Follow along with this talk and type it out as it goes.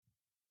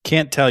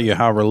can't tell you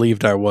how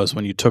relieved I was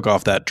when you took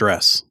off that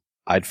dress.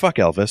 I'd fuck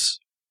Elvis.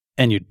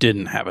 And you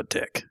didn't have a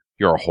dick.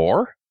 You're a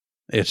whore?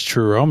 It's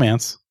True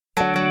Romance.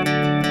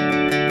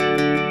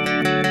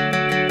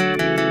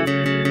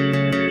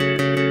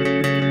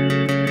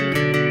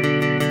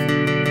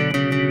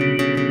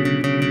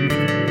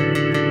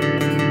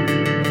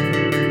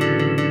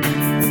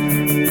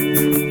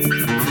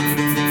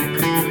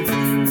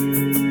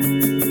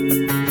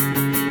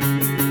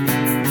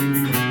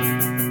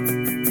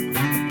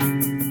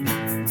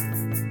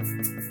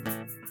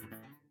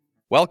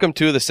 Welcome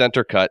to the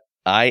Center Cut.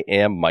 I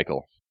am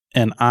Michael.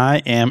 And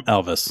I am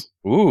Elvis.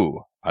 Ooh,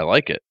 I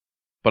like it.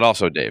 But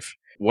also Dave.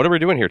 What are we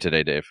doing here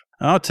today, Dave?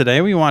 Oh, today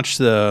we watched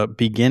the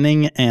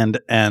beginning and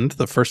end,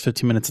 the first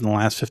 15 minutes and the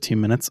last 15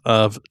 minutes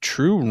of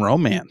True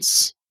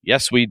Romance.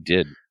 Yes, we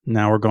did.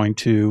 Now we're going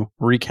to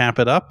recap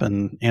it up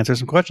and answer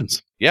some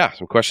questions. Yeah,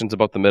 some questions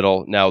about the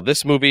middle. Now,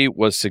 this movie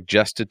was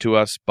suggested to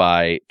us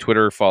by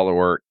Twitter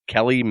follower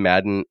Kelly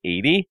Madden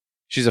 80.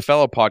 She's a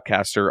fellow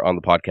podcaster on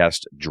the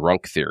podcast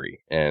Drunk Theory,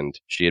 and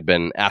she had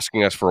been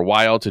asking us for a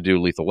while to do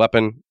Lethal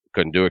Weapon.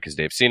 Couldn't do it because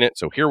Dave's seen it,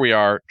 so here we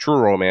are, True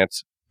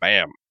Romance.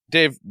 Bam.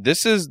 Dave,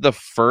 this is the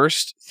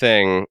first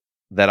thing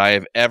that I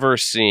have ever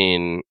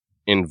seen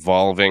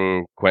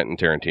involving Quentin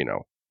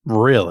Tarantino.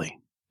 Really?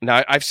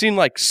 Now, I've seen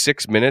like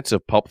 6 minutes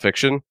of Pulp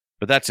Fiction,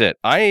 but that's it.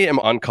 I am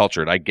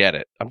uncultured. I get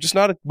it. I'm just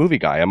not a movie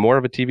guy. I'm more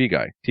of a TV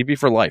guy. TV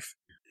for life.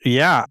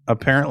 Yeah,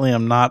 apparently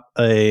I'm not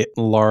a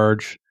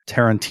large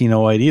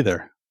Tarantinoid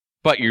either.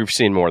 But you've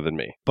seen more than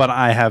me. But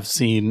I have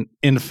seen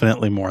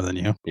infinitely more than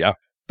you. Yeah.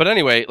 But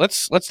anyway,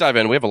 let's dive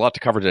in. We have a lot to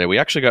cover today. We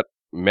actually got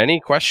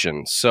many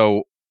questions.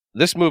 So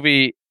this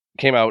movie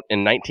came out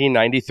in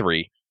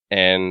 1993,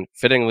 and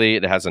fittingly,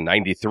 it has a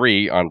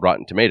 93 on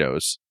Rotten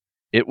Tomatoes.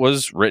 It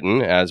was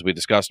written, as we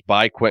discussed,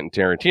 by Quentin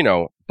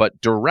Tarantino, but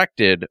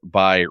directed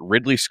by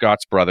Ridley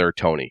Scott's brother,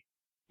 Tony.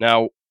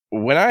 Now,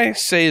 when I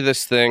say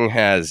this thing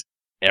has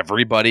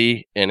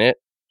everybody in it,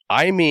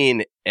 I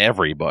mean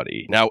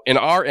everybody. Now, in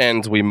our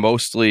ends, we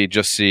mostly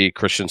just see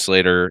Christian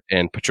Slater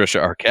and Patricia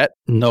Arquette.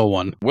 No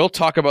one. We'll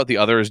talk about the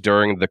others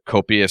during the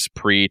copious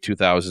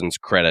pre-2000s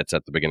credits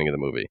at the beginning of the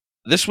movie.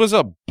 This was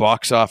a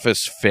box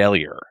office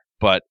failure,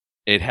 but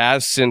it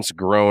has since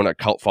grown a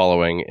cult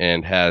following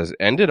and has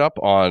ended up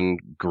on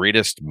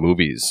greatest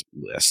movies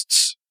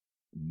lists.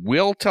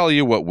 We'll tell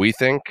you what we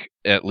think,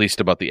 at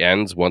least about the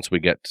ends, once we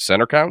get to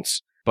center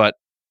counts, but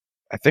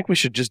I think we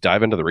should just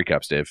dive into the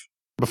recaps, Dave.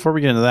 Before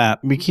we get into that,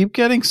 we keep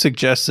getting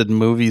suggested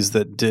movies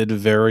that did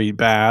very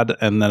bad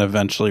and then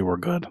eventually were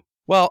good.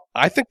 Well,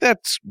 I think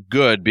that's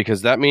good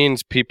because that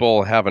means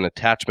people have an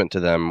attachment to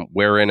them,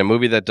 wherein a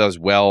movie that does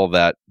well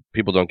that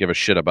people don't give a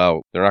shit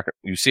about, they're not.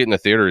 You see it in the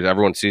theaters,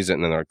 everyone sees it,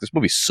 and then they're like, this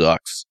movie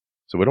sucks.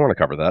 So we don't want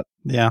to cover that.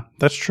 Yeah,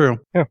 that's true.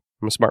 Yeah,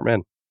 I'm a smart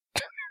man.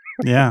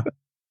 Yeah,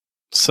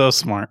 so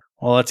smart.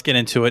 Well, let's get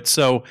into it.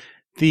 So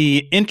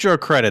the intro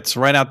credits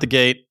right out the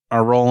gate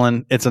are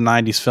rolling. It's a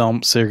 90s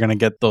film, so you're going to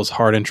get those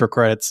hard intro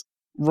credits.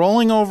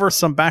 Rolling over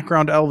some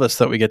background Elvis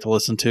that we get to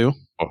listen to,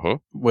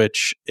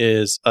 which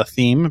is a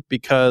theme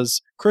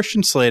because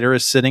Christian Slater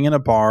is sitting in a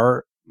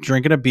bar,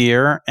 drinking a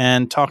beer,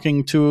 and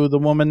talking to the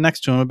woman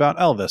next to him about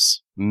Elvis.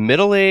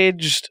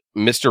 Middle-aged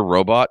Mr.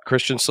 Robot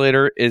Christian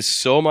Slater is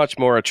so much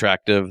more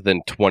attractive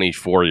than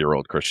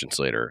 24-year-old Christian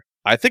Slater.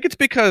 I think it's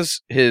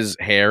because his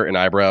hair and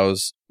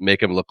eyebrows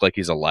make him look like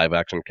he's a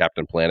live-action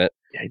Captain Planet.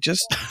 He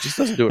just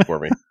doesn't do it for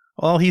me.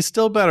 Well, he's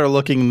still better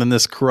looking than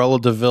this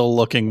Cruella de Vil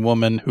looking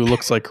woman who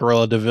looks like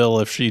Cruella de Vil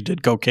if she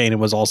did cocaine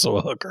and was also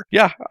a hooker.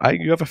 Yeah,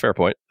 you have a fair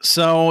point.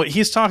 So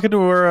he's talking to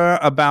her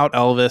about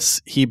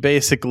Elvis. He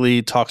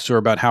basically talks to her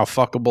about how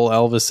fuckable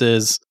Elvis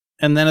is.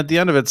 And then at the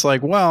end of it, it's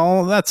like,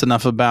 well, that's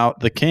enough about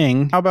the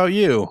king. How about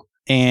you?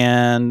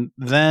 And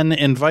then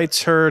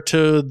invites her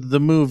to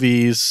the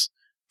movies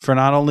for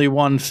not only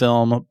one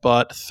film,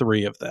 but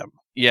 3 of them.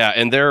 Yeah,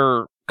 and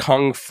they're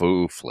kung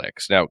fu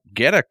flicks. Now,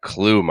 get a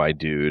clue, my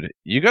dude.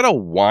 You gotta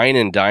wine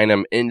and dine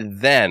them, and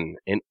then,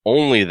 and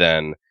only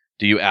then,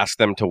 do you ask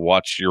them to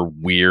watch your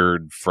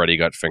weird Freddy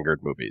Got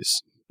Fingered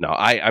movies. No,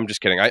 I'm just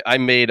kidding. I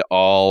made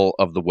all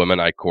of the women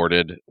I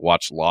courted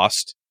watch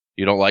Lost.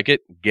 You don't like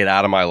it? Get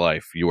out of my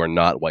life. You are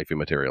not wifey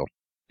material.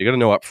 You gotta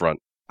know up front.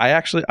 I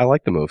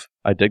like the move.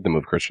 I dig the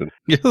move, Christian.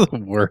 You're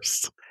the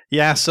worst.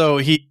 Yeah, so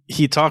he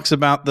talks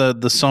about the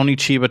Sony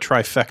Chiba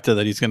trifecta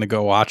that he's going to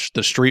go watch,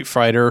 the Street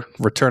Fighter,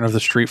 Return of the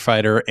Street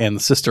Fighter, and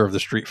the Sister of the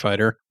Street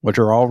Fighter, which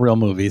are all real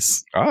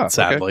movies,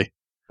 sadly. Okay.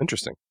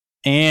 Interesting.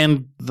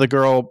 And the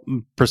girl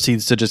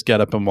proceeds to just get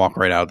up and walk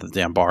right out of the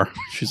damn bar.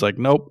 She's like,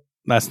 nope,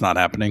 that's not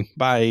happening.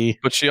 Bye.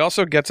 But she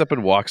also gets up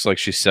and walks like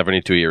she's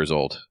 72 years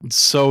old.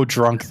 So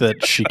drunk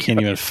that she can't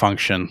even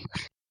function.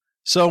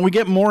 So we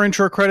get more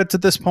intro credits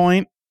at this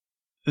point.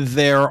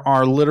 There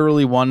are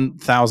literally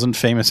 1,000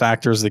 famous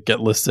actors that get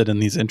listed in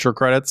these intro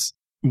credits.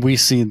 We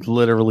see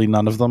literally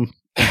none of them.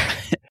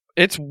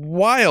 It's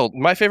wild.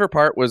 My favorite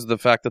part was the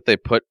fact that they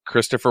put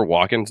Christopher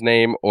Walken's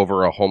name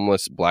over a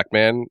homeless black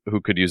man who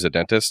could use a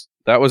dentist.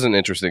 That was an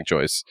interesting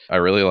choice. I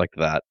really liked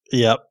that.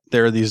 Yep.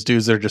 There are these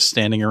dudes that are just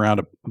standing around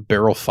a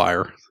barrel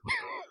fire.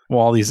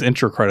 while these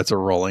intro credits are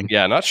rolling.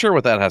 Yeah, not sure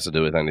what that has to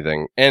do with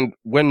anything. And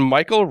when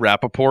Michael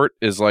Rappaport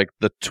is like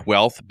the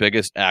 12th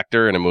biggest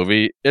actor in a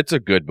movie, it's a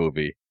good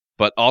movie.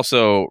 But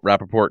also,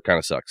 Rappaport kind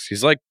of sucks.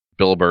 He's like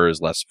Bill Burr's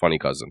less funny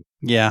cousin.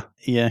 Yeah,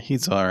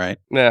 he's all right.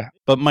 Nah.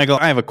 But Michael,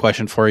 I have a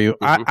question for you.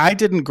 Mhm. I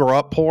didn't grow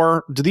up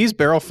poor. Do these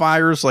barrel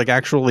fires like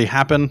actually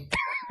happen?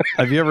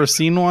 Have you ever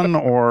seen one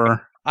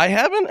or? I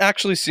haven't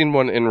actually seen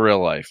one in real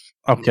life.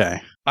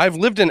 Okay. I've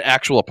lived in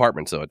actual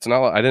apartments, though. It's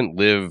not. I didn't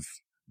live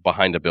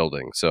behind a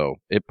building, so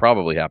it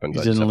probably happened. You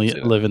but I just didn't haven't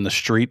seen it. live in the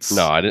streets?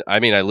 No, I didn't. I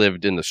mean, I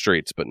lived in the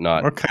streets, but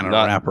not. What kind of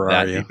not rapper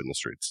that are you? deep in the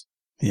streets.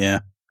 Yeah,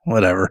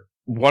 whatever.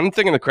 One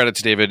thing in the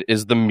credits, David,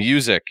 is the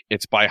music.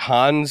 It's by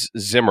Hans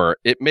Zimmer.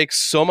 It makes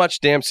so much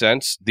damn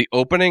sense. The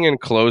opening and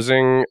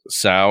closing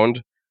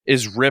sound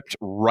is ripped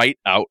right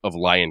out of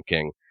Lion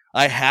King.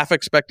 I half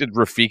expected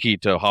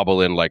Rafiki to hobble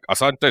in like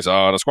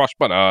Asante-san, a squash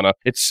banana.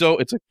 It's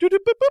like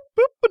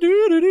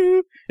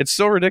doo-doo-boop-boop-boop-a-doo-doo-doo. It's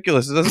so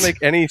ridiculous. It doesn't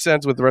make any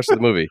sense with the rest of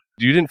the movie.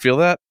 You didn't feel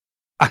that?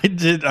 I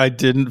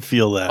didn't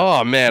feel that.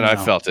 Oh man, No. I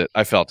felt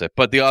it.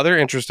 But the other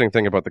interesting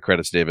thing about the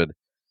credits, David,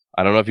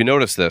 I don't know if you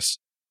noticed this.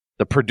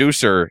 The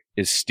producer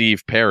is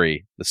Steve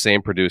Perry, the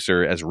same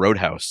producer as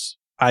Roadhouse.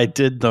 I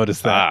did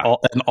notice that,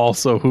 and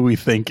also who we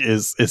think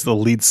is the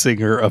lead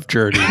singer of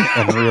Journey,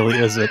 and really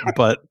isn't.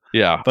 But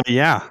Yeah.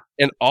 yeah,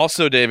 And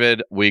also,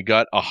 David, we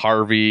got a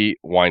Harvey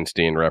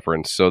Weinstein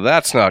reference, so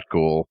that's not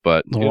cool.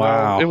 But you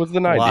wow, know, it was the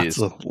 90s.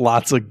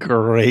 Lots of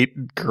great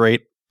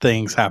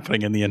things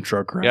happening in the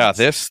intro credits.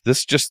 Yeah,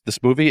 this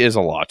movie is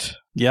a lot.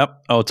 Yep.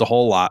 Oh, it's a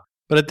whole lot.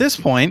 But at this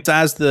point,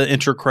 as the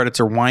intro credits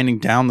are winding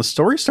down, the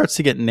story starts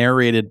to get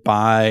narrated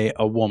by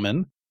a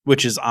woman,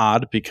 which is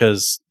odd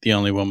because the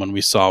only woman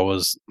we saw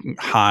was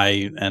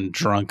high and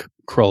drunk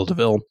Cruella de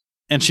Vil.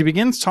 And she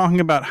begins talking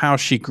about how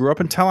she grew up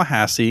in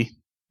Tallahassee,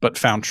 but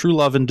found true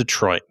love in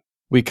Detroit.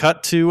 We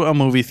cut to a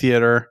movie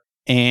theater,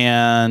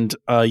 and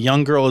a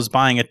young girl is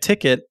buying a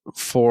ticket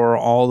for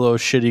all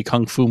those shitty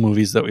kung fu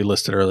movies that we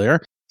listed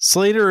earlier.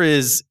 Slater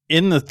is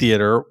in the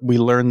theater. We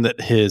learn that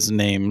his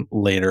name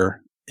later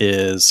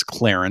is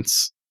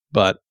Clarence,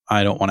 but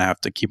I don't want to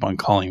have to keep on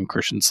calling him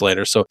Christian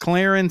Slater. So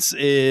Clarence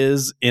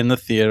is in the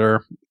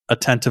theater,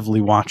 attentively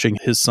watching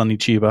his Sonny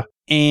Chiba,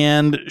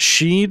 and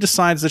she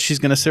decides that she's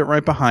going to sit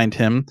right behind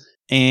him.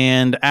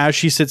 And as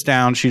she sits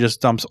down, she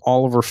just dumps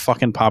all of her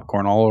fucking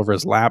popcorn all over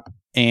his lap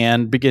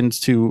and begins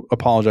to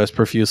apologize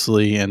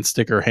profusely and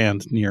stick her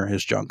hand near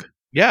his junk.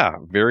 Yeah,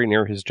 very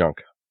near his junk.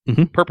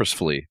 Mhm.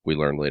 Purposefully, we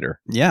learn later.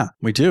 Yeah,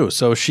 we do.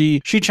 So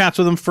she chats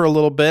with him for a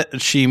little bit.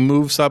 She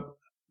moves up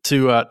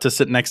to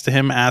sit next to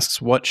him,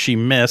 asks what she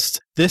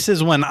missed. This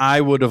is when I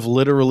would have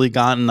literally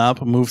gotten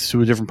up, moved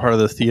to a different part of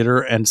the theater,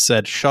 and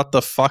said, "Shut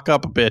the fuck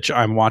up, bitch.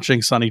 I'm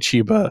watching Sonny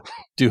Chiba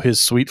do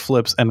his sweet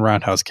flips and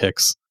roundhouse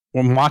kicks.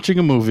 When watching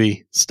a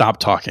movie, stop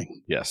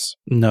talking. Yes.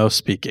 No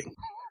speaking."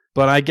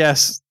 But I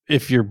guess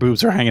if your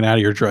boobs are hanging out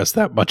of your dress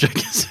that much, I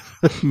guess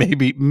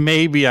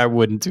maybe I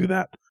wouldn't do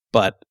that.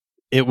 But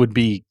it would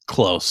be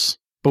close.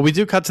 But we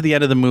do cut to the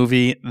end of the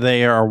movie.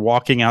 They are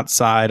walking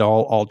outside,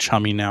 all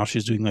chummy now.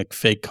 She's doing like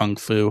fake kung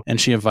fu, and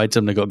she invites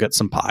him to go get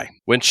some pie.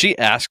 When she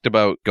asked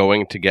about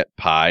going to get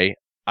pie,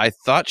 I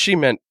thought she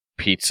meant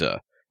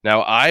pizza.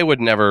 Now, I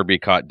would never be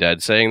caught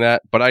dead saying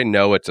that, but I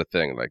know it's a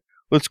thing. Like,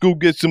 let's go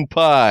get some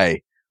pie.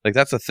 Like,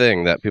 that's a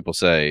thing that people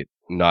say,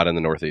 not in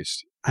the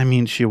Northeast. I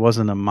mean, she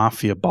wasn't a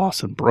mafia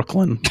boss in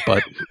Brooklyn,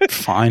 but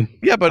fine.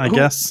 Yeah, but I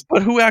guess.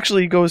 But who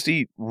actually goes to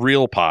eat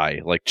real pie?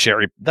 Like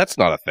cherry? That's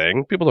not a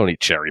thing. People don't eat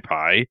cherry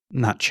pie.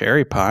 Not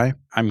cherry pie.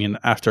 I mean,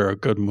 after a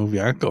good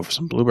movie, I'd go for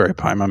some blueberry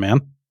pie, my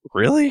man.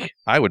 Really?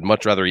 I would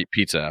much rather eat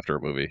pizza after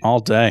a movie. All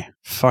day.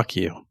 Fuck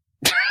you.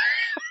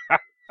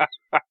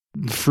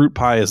 Fruit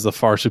pie is the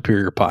far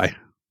superior pie.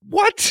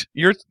 What?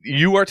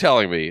 You are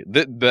telling me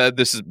that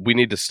this is? We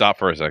need to stop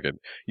for a second.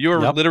 You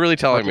are Yep. literally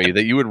telling me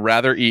that you would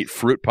rather eat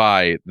fruit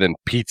pie than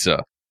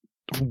pizza.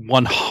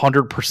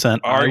 100%.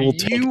 I Are will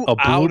take you a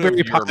out of blueberry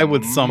your pie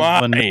with some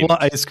mind? vanilla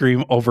ice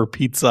cream over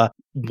pizza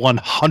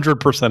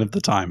 100% of the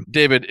time.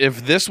 David,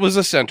 if this was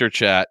a center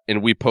chat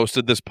and we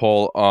posted this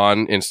poll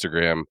on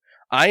Instagram,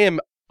 I am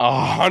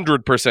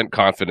 100%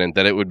 confident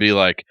that it would be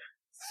like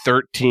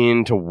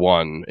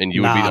 13-1, and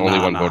you would be the only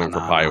one voting for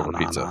pie over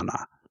pizza.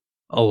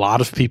 A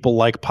lot of people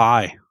like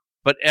pie.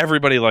 But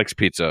everybody likes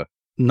pizza.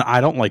 No,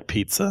 I don't like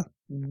pizza.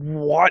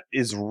 What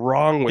is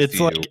wrong with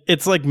you?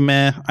 It's like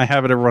meh. I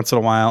have it every once in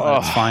a while, and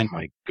it's fine.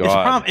 My It's a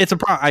God. problem. It's a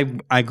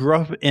problem. I grew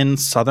up in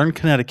Southern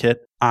Connecticut.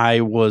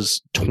 I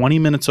was 20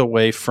 minutes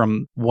away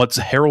from what's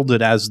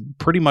heralded as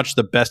pretty much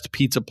the best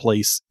pizza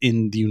place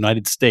in the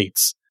United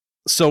States.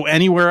 So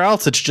anywhere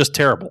else, it's just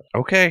terrible.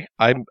 Okay,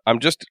 I'm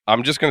just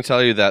going to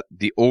tell you that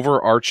the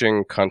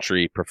overarching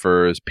country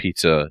prefers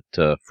pizza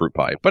to fruit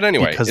pie. But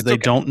anyway, Because it's they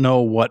okay. don't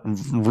know what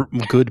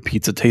good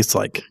pizza tastes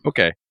like.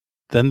 Okay,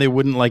 Then they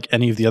wouldn't like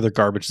any of the other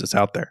garbage that's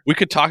out there. we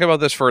could talk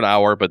about this for an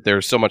hour, but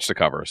there's so much to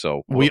cover.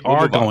 So We we'll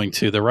are move on. going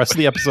to. The rest of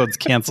the episode's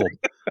canceled.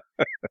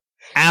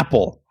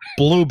 Apple,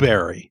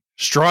 blueberry,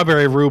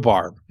 strawberry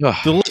rhubarb. Ugh.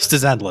 The list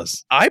is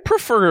endless. I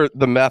prefer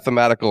the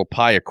mathematical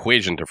pie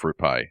equation to fruit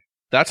pie.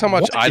 That's how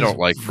much What I is don't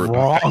like fruit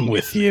pie. wrong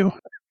with you?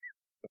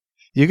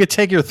 You could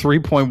take your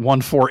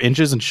 3.14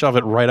 inches and shove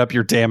it right up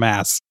your damn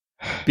ass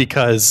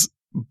because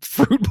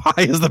fruit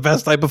pie is the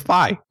best type of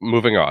pie.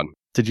 Moving on.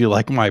 Did you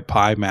like my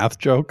pie math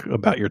joke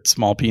about your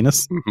small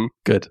penis? Mm-hmm.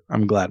 Good.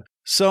 I'm glad.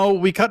 So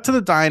we cut to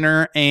the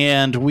diner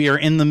and we are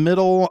in the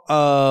middle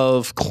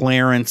of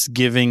Clarence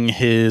giving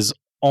his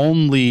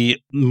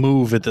only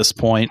move at this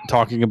point,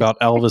 talking about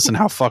Elvis and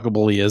how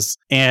fuckable he is.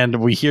 And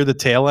we hear the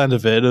tail end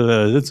of it.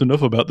 That's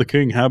enough about the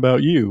king. How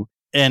about you?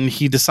 And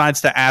he decides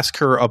to ask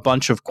her a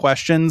bunch of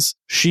questions.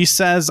 She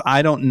says,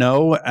 I don't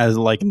know, as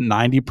like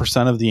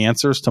 90% of the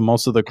answers to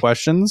most of the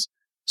questions.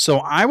 So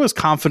I was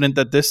confident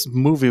that this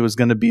movie was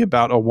going to be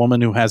about a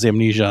woman who has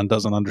amnesia and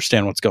doesn't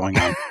understand what's going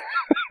on.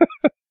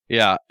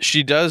 Yeah,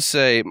 she does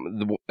say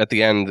at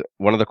the end,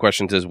 one of the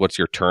questions is, what's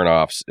your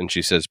turnoffs? And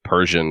she says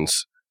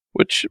Persians,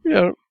 which,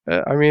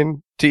 I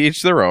mean, to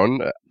each their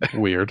own.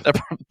 Weird.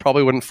 That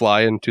probably wouldn't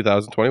fly in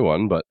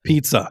 2021, but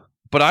Pizza.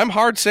 But I'm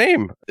hard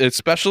same,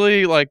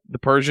 especially like the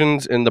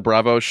Persians in the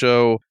Bravo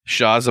show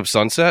Shahs of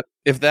Sunset.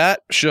 If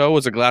that show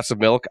was a glass of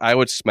milk, I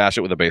would smash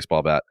it with a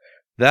baseball bat.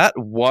 That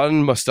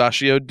one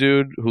mustachioed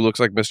dude who looks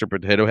like Mr.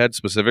 Potato Head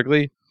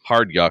specifically,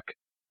 hard yuck.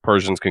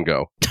 Persians can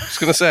go. I'm just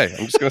going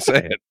to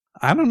say it.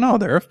 I don't know.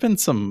 There have been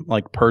some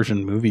like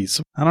Persian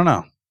movies. I don't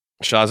know.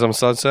 Shahs of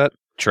Sunset,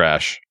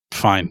 trash.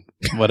 Fine.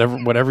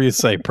 Whatever you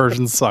say.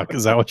 Persians suck.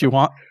 Is that what you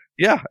want?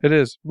 Yeah, it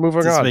is.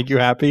 Moving Does on. this make you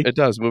happy? It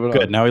does. Moving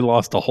Good. on. Now we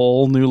lost a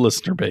whole new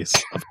listener base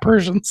of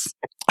Persians.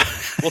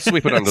 We'll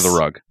sweep it under the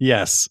rug.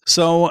 Yes.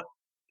 So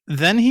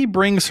then he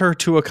brings her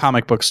to a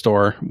comic book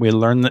store. We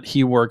learn that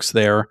he works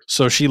there.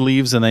 So she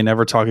leaves and they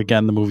never talk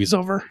again. The movie's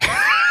over.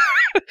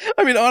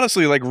 I mean,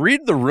 honestly, like,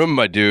 read the room,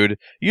 my dude.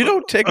 You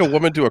don't take a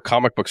woman to a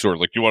comic book store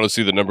like, you want to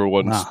see the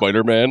 #1 Nah.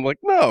 Spider-Man? Like,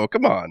 no,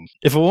 come on.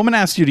 If a woman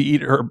asks you to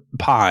eat her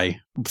pie,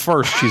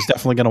 first, she's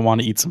definitely going to want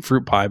to eat some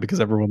fruit pie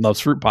because everyone loves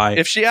fruit pie.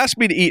 If she asked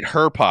me to eat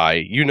her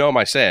pie, you know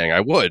my saying,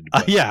 I would.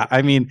 but- Yeah,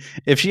 I mean,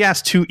 if she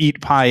asks to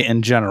eat pie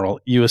in general,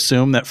 you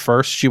assume that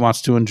first she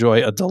wants to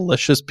enjoy a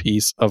delicious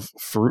piece of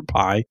fruit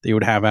pie that you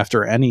would have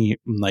after any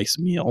nice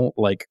meal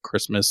like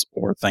Christmas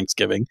or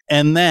Thanksgiving.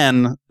 And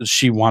then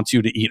she wants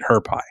you to eat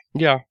her pie.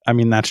 Yeah. I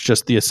mean, that's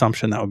just the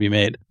assumption that would be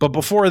made. But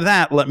before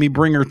that, let me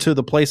bring her to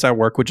the place I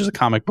work, which is a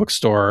comic book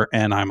store,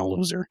 and I'm a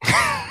loser.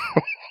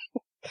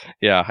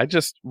 Yeah, I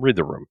just read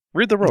the room.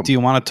 Read the room. Do you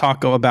want to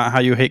talk about how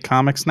you hate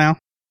comics now?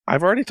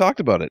 I've already talked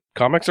about it.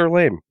 Comics are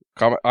lame.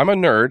 I'm a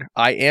nerd.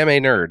 I am a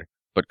nerd.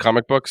 But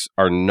comic books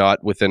are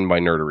not within my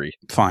nerdery.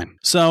 Fine.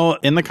 So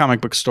in the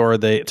comic book store,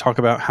 they talk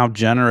about how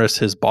generous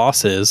his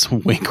boss is.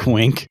 Wink,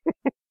 wink.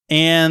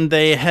 And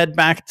they head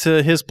back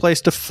to his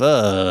place to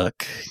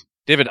fuck.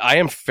 David, I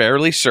am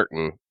fairly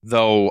certain,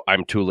 though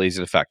I'm too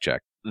lazy to fact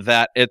check,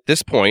 that at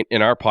this point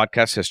in our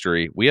podcast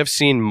history, we have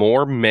seen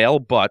more male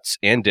butts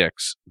and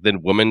dicks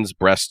than women's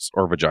breasts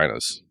or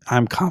vaginas.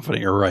 I'm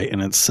confident you're right,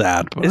 and it's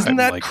sad. But Isn't I'm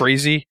that like,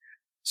 crazy?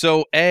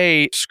 So,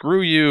 A,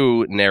 screw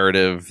you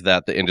narrative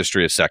that the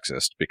industry is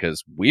sexist,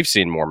 because we've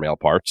seen more male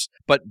parts.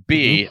 But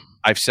B,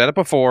 I've said it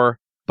before,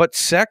 but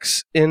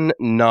sex in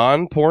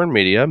non-porn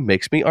media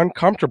makes me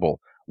uncomfortable.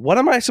 What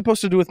am I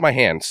supposed to do with my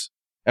hands?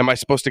 Am I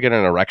supposed to get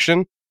an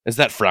erection? Is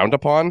that frowned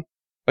upon?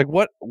 Like,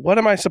 what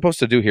am I supposed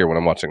to do here when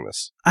I'm watching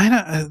this?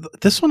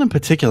 This one in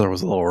particular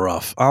was a little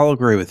rough. I'll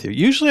agree with you.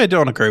 Usually I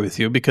don't agree with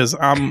you because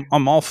I'm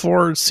all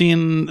for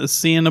seeing a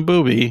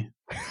boobie.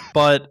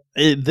 But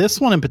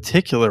this one in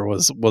particular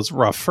was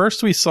rough.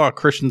 First, we saw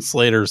Christian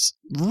Slater's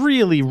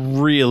really,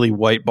 really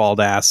white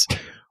bald ass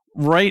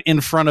right in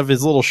front of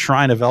his little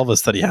shrine of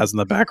Elvis that he has in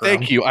the background.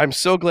 Thank you. I'm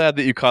so glad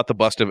that you caught the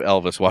bust of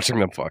Elvis watching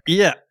them fuck.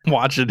 Yeah,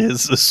 watching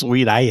his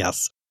sweet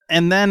ass.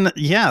 And then,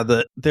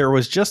 there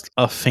was just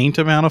a faint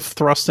amount of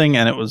thrusting,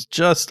 and it was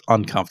just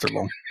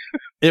uncomfortable.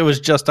 It was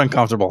just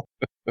uncomfortable.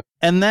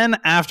 And then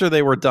after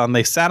they were done,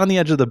 they sat on the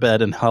edge of the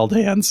bed and held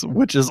hands,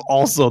 which is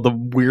also the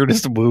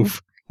weirdest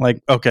move.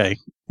 Like, okay,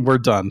 we're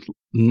done.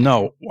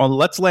 No, well,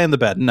 let's lay in the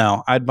bed.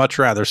 No, I'd much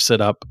rather sit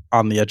up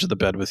on the edge of the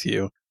bed with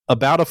you,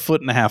 about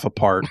 1.5 feet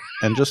apart,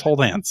 and just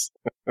hold hands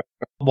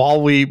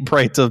while we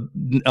pray to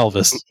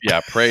Elvis.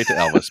 Yeah, pray to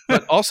Elvis.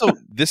 But also,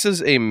 this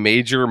is a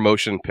major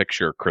motion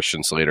picture,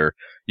 Christian Slater.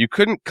 You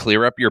couldn't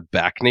clear up your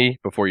back knee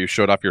before you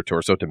showed off your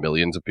torso to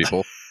millions of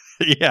people.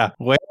 Yeah,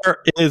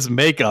 where is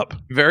makeup?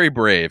 Very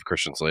brave,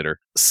 Christian Slater.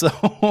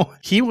 So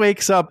he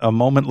wakes up a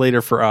moment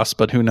later for us,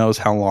 but who knows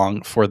how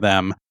long for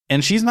them.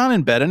 And she's not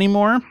in bed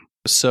anymore.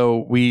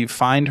 So we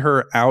find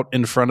her out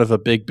in front of a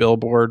big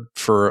billboard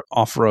for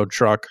off-road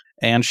truck,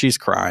 and she's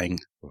crying.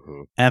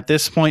 Mm-hmm. At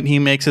this point, he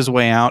makes his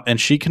way out, and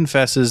she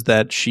confesses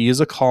that she is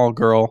a call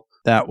girl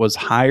that was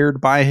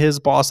hired by his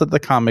boss at the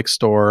comic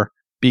store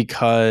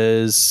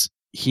because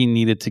he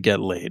needed to get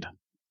laid.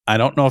 I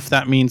don't know if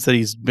that means that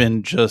he's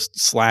been just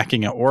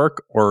slacking at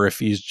work or if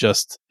he's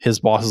just, his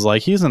boss is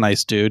like, he's a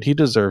nice dude. He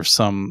deserves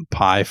some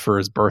pie for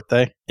his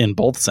birthday in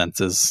both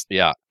senses.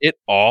 Yeah, it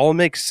all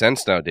makes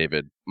sense now,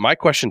 David. my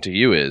question to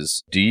you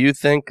is, do you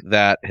think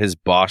that his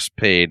boss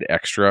paid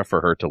extra for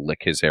her to lick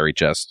his hairy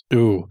chest?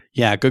 Ooh,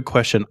 yeah, good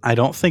question. I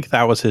don't think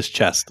that was his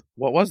chest.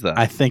 What was that?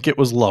 I think it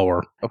was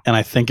lower, and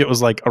I think it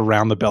was like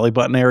around the belly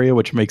button area,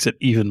 which makes it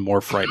even more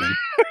frightening.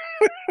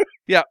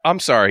 Yeah, I'm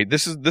sorry.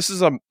 This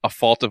is a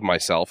fault of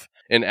myself,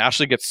 and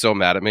Ashley gets so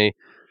mad at me.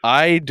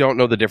 I don't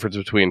know the difference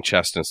between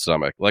chest and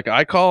stomach. Like,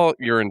 I call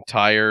your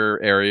entire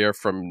area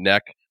from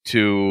neck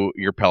to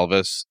your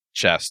pelvis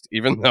chest,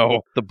 even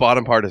though the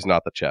bottom part is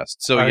not the chest.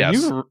 So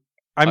yes.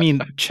 I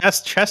mean,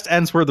 chest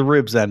ends where the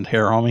ribs end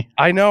here, homie.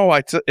 I know.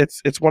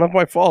 It's one of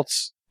my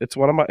faults. It's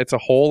a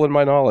hole in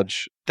my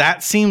knowledge.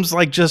 That seems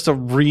like just a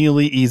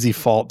really easy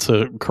fault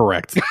to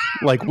correct.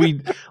 like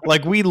we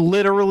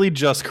literally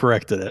just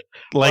corrected it.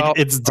 Like, well,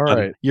 it's done.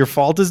 Right. Your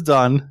fault is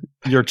done.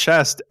 Your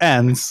chest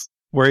ends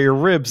where your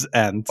ribs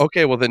end.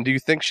 Okay, well then, do you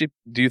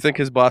think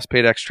his boss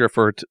paid extra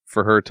for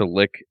her to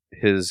lick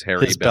his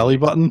hairy belly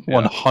button?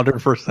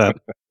 100%.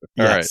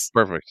 Yes. All right,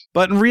 perfect.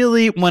 But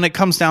really, when it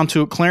comes down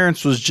to it,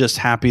 Clarence was just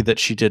happy that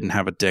she didn't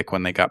have a dick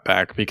when they got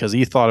back, because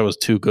he thought it was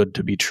too good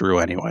to be true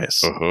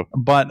anyways.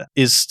 But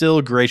is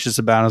still gracious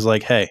about it. Is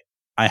like, hey,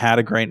 I had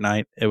a great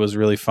night. It was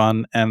really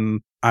fun,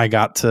 and I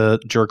got to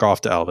jerk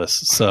off to Elvis.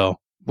 So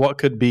what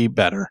could be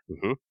better?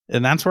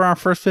 And that's where our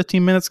first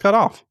 15 minutes cut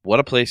off. What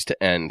a place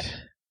to end.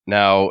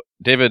 Now,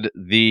 David,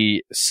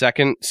 the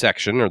second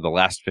section, or the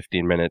last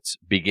 15 minutes,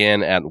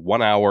 began at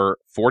 1 hour,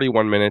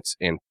 41 minutes,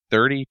 and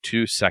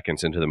 32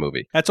 seconds into the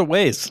movie. That's a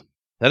ways.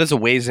 That is a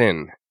ways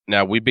in.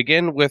 Now, we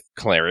begin with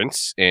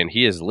Clarence, and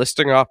he is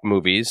listing off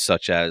movies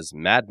such as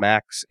Mad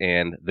Max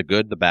and The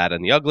Good, the Bad,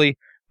 and the Ugly,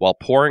 while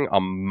pouring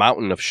a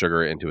mountain of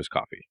sugar into his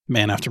coffee.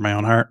 Man after my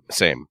own heart.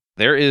 Same.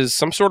 There is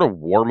some sort of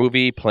war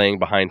movie playing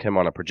behind him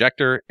on a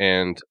projector,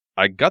 and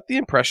I got the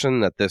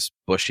impression that this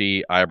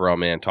bushy eyebrow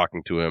man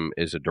talking to him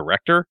is a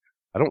director.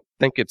 I don't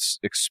think it's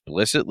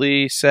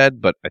explicitly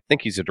said, but I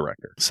think he's a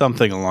director.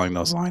 Something along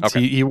those lines.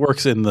 Okay. He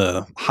works in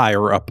the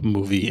higher up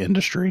movie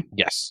industry.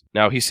 Yes.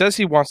 Now, he says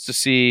he wants to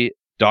see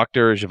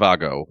Dr.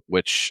 Zhivago,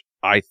 which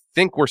I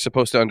think we're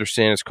supposed to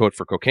understand is code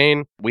for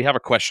cocaine. We have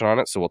a question on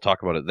it, so we'll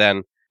talk about it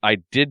then. I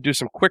did do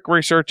some quick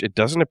research. It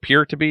doesn't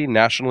appear to be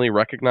nationally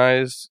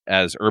recognized,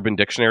 as Urban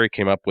Dictionary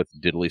came up with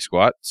diddly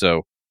squat.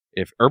 So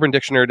if Urban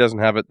Dictionary doesn't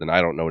have it, then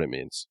I don't know what it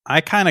means. I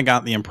kind of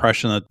got the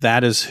impression that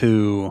that is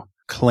who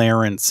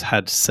Clarence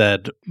had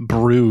said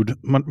brewed.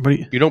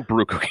 You don't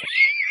brew cocaine.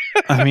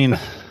 I mean,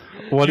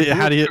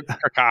 how do you?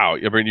 Cacao.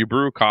 I mean, you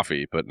brew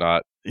coffee, but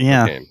not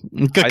cocaine.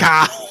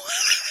 Cacao.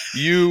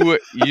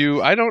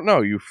 I don't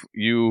know.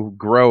 You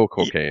grow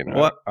cocaine.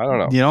 What? I don't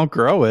know. You don't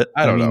grow it.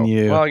 I don't know.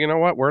 Well, you know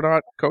what? We're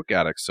not coke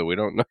addicts, so we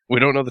don't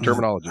know the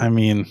terminology. I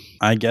mean,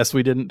 I guess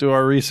we didn't do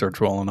our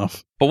research well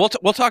enough. But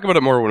we'll talk about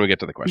it more when we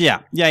get to the question.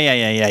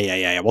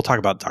 Yeah. We'll talk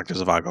about Dr.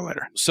 Zhivago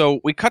later. So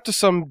we cut to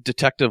some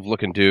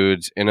detective-looking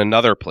dudes in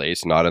another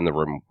place, not in the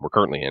room we're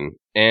currently in,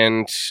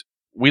 and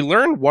we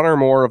learn one or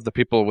more of the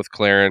people with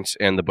Clarence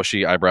and the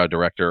bushy eyebrow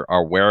director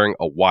are wearing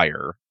a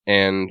wire.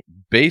 And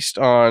based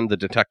on the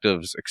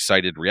detective's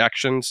excited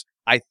reactions,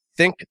 I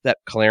think that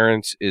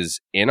Clarence is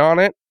in on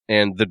it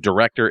and the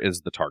director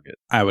is the target.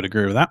 I would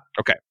agree with that.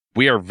 Okay.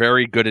 We are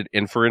very good at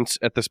inference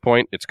at this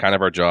point. It's kind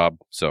of our job.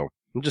 So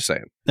I'm just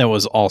saying. It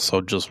was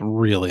also just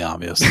really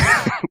obvious.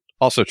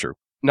 Also true.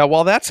 Now,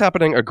 while that's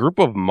happening, a group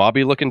of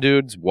mobby-looking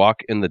dudes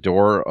walk in the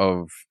door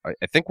of,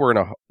 I think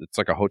it's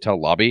like a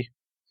hotel lobby.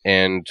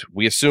 And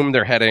we assume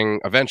they're heading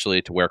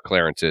eventually to where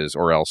Clarence is,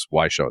 or else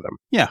why show them?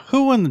 Yeah,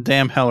 who in the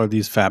damn hell are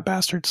these fat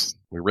bastards?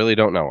 We really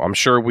don't know. I'm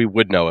sure we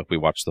would know if we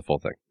watched the full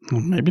thing. Well,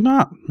 maybe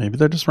not. Maybe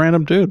they're just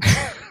random dudes.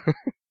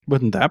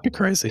 Wouldn't that be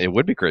crazy? It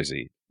would be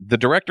crazy. The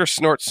director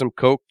snorts some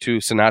coke to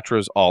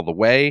Sinatra's All the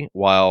Way,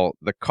 while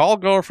the call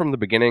girl from the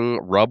beginning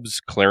rubs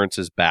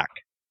Clarence's back.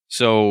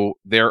 So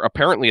they're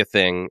apparently a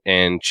thing,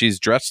 and she's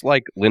dressed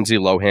like Lindsay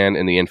Lohan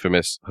in the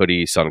infamous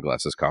hoodie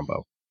sunglasses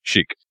combo.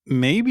 Chic.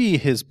 Maybe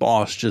his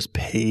boss just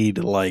paid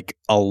like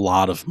a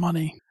lot of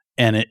money,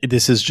 and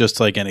this is just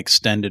like an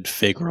extended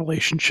fake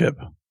relationship.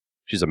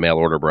 She's a mail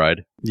order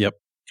bride. Yep.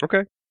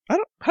 Okay.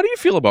 How do you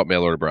feel about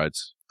mail order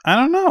brides? I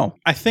don't know.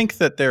 I think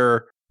that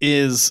there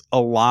is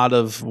a lot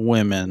of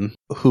women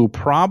who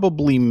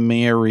probably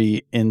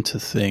marry into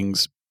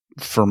things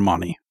for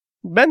money.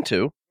 Men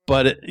too.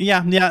 But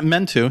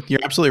men too.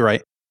 You're absolutely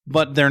right.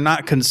 But they're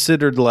not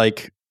considered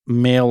like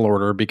mail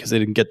order because they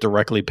didn't get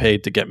directly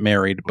paid to get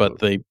married, but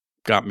they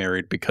got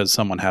married because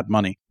someone had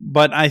money.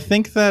 But I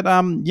think that,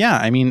 I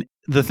mean,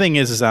 the thing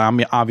is that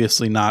I'm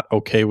obviously not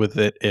okay with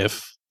it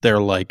if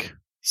they're like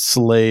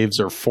slaves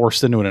or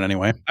forced into it in any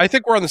way. I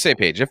think we're on the same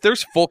page. If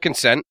there's full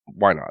consent,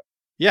 why not?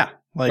 Yeah.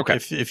 Like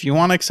if you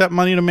want to accept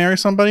money to marry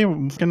somebody,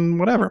 fucking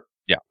whatever.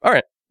 Yeah. All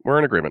right. We're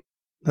in agreement.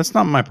 That's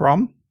not my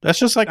problem. That's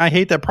just like, I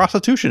hate that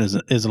prostitution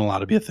isn't allowed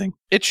to be a thing.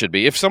 It should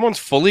be. If someone's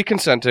fully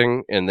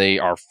consenting and they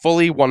are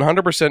fully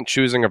 100%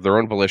 choosing of their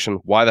own volition,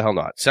 why the hell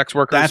not? Sex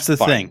workers, that's the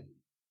thing.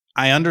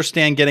 I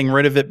understand getting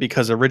rid of it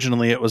because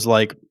originally it was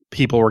like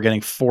people were getting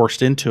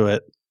forced into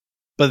it,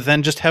 but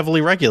then just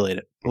heavily regulate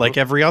it like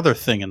every other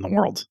thing in the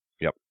world.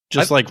 Yep.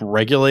 Just like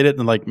regulate it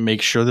and like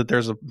make sure that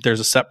there's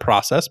a set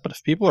process. But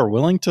if people are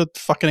willing to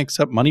fucking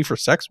accept money for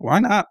sex, why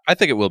not? I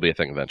think it will be a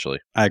thing eventually.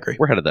 I agree.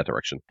 We're headed that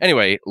direction.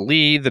 Anyway,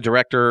 Lee, the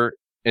director,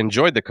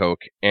 enjoyed the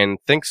coke and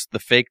thinks the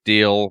fake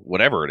deal,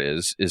 whatever it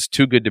is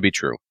too good to be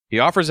true. He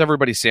offers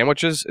everybody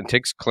sandwiches and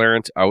takes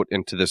Clarence out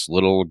into this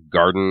little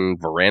garden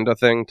veranda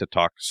thing to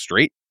talk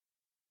straight.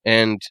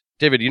 And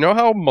David, you know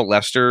how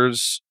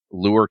molesters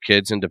lure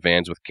kids into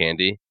vans with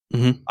candy?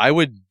 Mm-hmm. I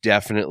would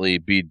definitely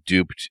be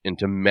duped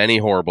into many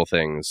horrible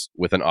things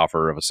with an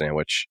offer of a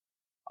sandwich.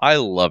 I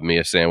love me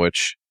a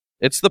sandwich.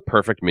 It's the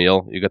perfect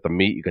meal. You got the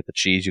meat, you got the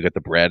cheese, you got the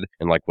bread,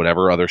 and like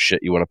whatever other shit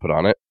you want to put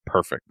on it.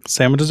 Perfect.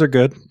 Sandwiches are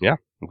good. Yeah,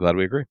 I'm glad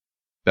we agree.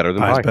 Better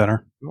than Pie's pie.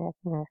 better. No.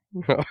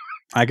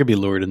 I could be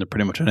lured into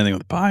pretty much anything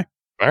with pie.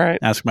 All right.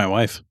 Ask my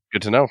wife.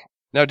 Good to know.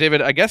 Now,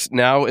 David, I guess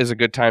now is a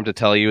good time to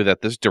tell you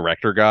that this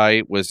director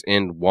guy was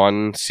in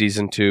one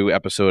season 2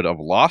 episode of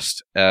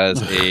Lost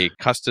as a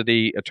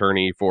custody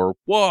attorney for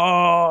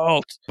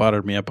Walt.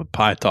 Buttered me up with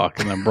pie talk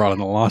and then brought in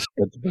the Lost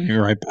to bring me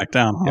right back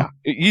down. Huh?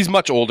 Yeah. He's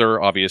much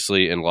older,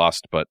 obviously, in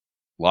Lost, but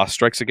Lost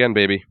strikes again,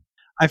 baby.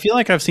 I feel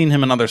like I've seen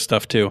him in other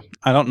stuff too.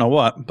 I don't know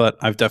what, but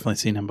I've definitely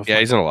seen him before.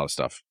 Yeah, he's in a lot of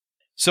stuff.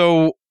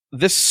 So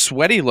this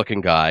sweaty-looking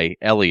guy,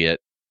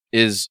 Elliot,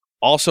 is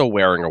also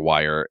wearing a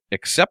wire,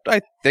 except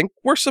I think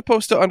we're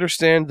supposed to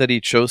understand that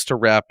he chose to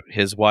wrap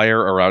his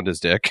wire around his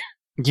dick.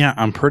 Yeah,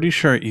 I'm pretty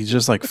sure he's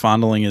just like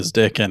fondling his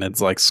dick and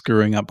it's like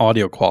screwing up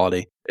audio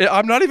quality.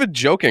 I'm not even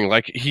joking.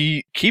 Like,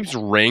 he keeps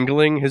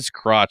wrangling his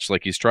crotch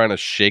like he's trying to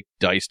shake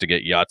dice to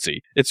get Yahtzee.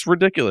 It's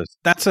ridiculous.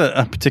 That's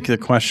a particular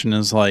question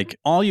is like,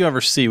 all you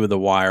ever see with a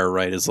wire,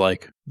 right, is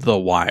like the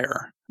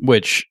wire,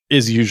 which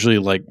is usually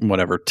like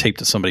whatever, taped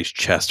to somebody's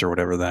chest or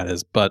whatever that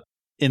is. But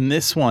in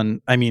this one,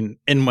 I mean,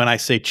 and when I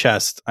say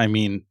chest, I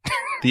mean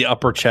the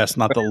upper chest,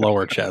 not the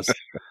lower chest.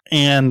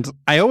 And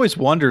I always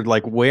wondered,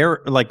 like,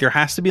 where, like, there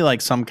has to be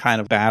like some kind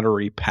of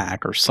battery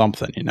pack or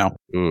something, you know?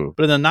 Mm.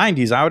 But in the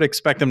 90s, I would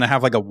expect them to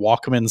have like a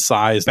Walkman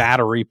size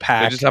battery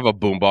pack. They just have a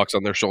boombox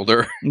on their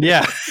shoulder.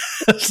 Yeah.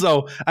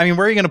 So, I mean,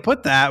 where are you going to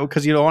put that?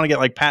 Because you don't want to get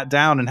like pat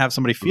down and have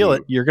somebody feel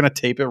it. You're going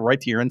to tape it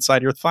right to your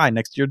inside your thigh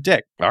next to your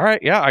dick. All right.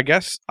 Yeah, I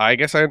guess I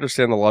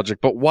understand the logic.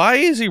 But why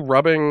is he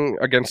rubbing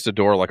against a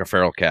door like a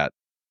feral cat?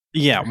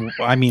 Yeah,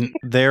 I mean,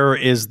 there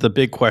is the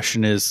big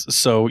question is,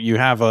 so you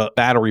have a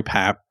battery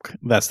pack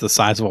that's the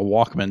size of a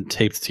Walkman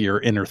taped to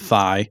your inner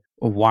thigh.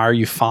 Why are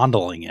you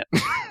fondling it?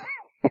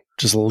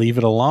 Just leave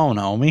it alone,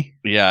 homie.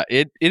 Yeah,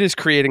 it is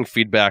creating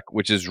feedback,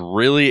 which is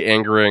really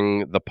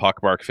angering the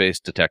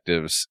pockmark-faced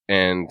detectives.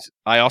 And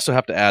I also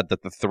have to add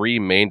that the 3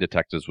 main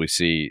detectives we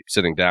see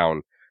sitting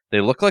down, they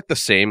look like the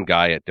same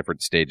guy at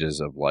different stages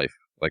of life.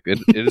 Like,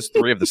 it is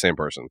 3 of the same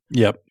person.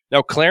 Yep.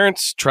 Now,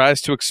 Clarence tries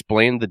to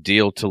explain the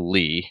deal to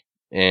Lee,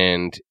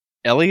 and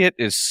Elliot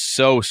is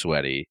so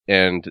sweaty.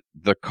 And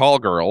the call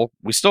girl,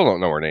 we still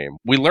don't know her name.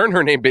 We learn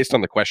her name based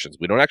on the questions.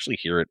 We don't actually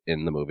hear it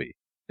in the movie,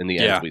 in the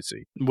ends we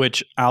see.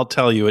 Which, I'll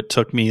tell you, it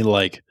took me,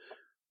 like,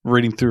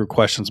 reading through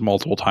questions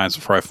multiple times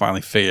before I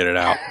finally figured it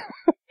out.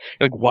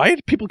 Like, why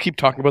do people keep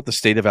talking about the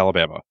state of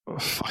Alabama?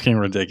 Fucking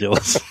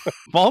ridiculous.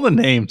 All the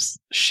names.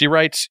 She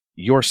writes,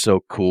 "You're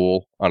so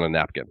cool," on a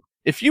napkin.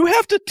 If you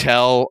have to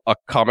tell a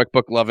comic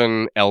book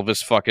loving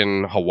Elvis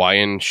fucking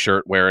Hawaiian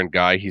shirt wearing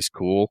guy he's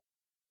cool,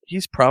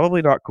 he's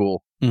probably not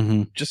cool.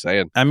 Mm-hmm. Just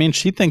saying. I mean,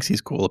 she thinks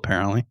he's cool,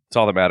 apparently. It's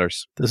all that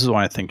matters. This is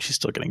why I think she's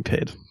still getting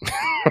paid.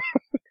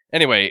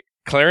 Anyway,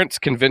 Clarence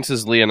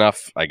convinces Lee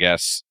enough, I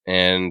guess,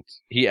 and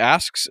he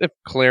asks if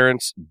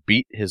Clarence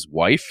beat his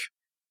wife.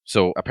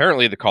 So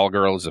apparently the call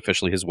girl is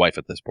officially his wife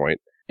at this point.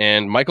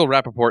 And Michael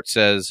Rappaport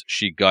says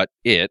she got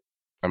it.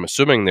 I'm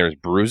assuming there's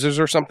bruises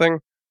or something.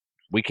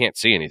 We can't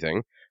see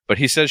anything, but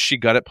he says she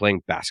got it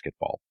playing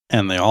basketball.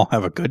 And they all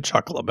have a good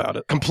chuckle about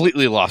it.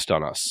 Completely lost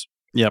on us.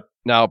 Yep.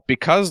 Now,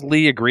 because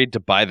Lee agreed to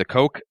buy the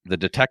coke, the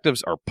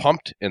detectives are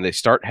pumped and they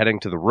start heading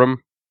to the room.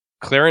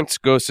 Clarence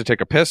goes to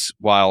take a piss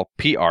while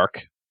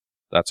P-Arc,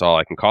 that's all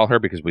I can call her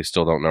because we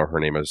still don't know her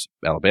name is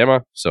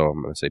Alabama, so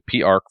I'm going to say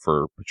P-Arc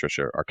for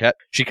Patricia Arquette.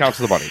 She counts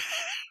the money.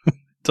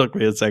 Took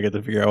me a second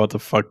to figure out what the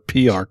fuck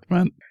P-Arc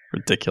meant.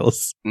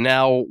 Ridiculous.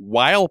 Now,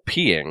 while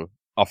peeing,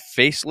 a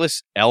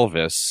faceless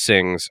Elvis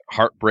sings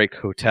Heartbreak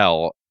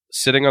Hotel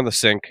sitting on the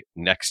sink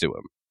next to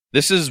him.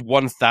 This is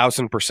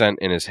 1,000%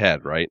 in his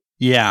head, right?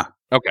 Yeah.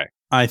 Okay.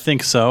 I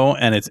think so,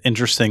 and it's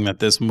interesting that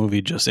this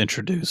movie just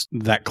introduced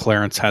that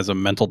Clarence has a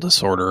mental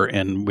disorder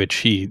in which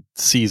he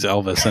sees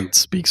Elvis and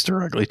speaks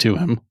directly to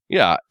him.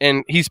 Yeah,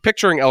 and he's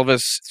picturing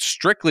Elvis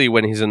strictly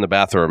when he's in the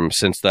bathroom,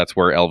 since that's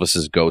where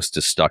Elvis's ghost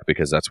is stuck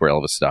because that's where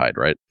Elvis died,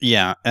 right?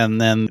 Yeah,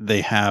 and then they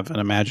have an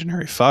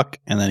imaginary fuck,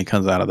 and then he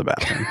comes out of the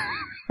bathroom.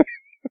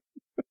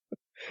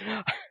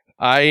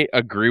 I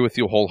agree with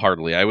you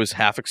wholeheartedly. I was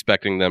half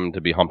expecting them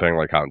to be humping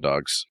like hound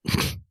dogs.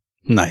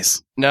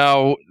 Nice.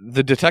 Now,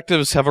 the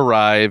detectives have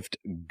arrived,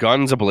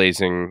 guns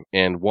ablazing,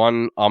 and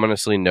one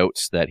ominously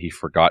notes that he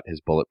forgot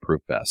his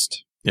bulletproof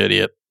vest.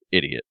 Idiot.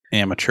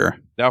 Amateur.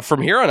 Now,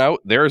 from here on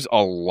out, there's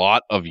a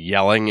lot of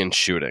yelling and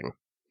shooting.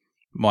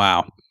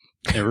 Wow.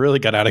 It really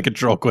got out of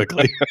control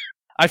quickly.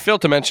 I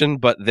failed to mention,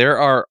 but there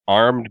are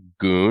armed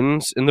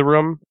goons in the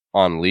room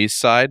on Lee's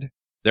side.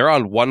 They're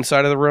on one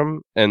side of the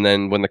room, and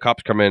then when the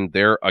cops come in,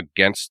 they're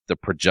against the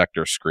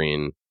projector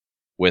screen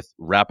with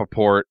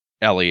Rappaport,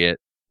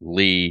 Elliot,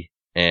 Lee,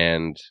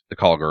 and the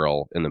call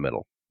girl in the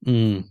middle.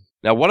 Mm.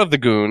 Now, one of the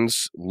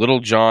goons, Little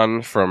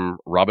John from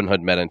Robin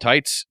Hood Men in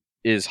Tights,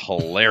 is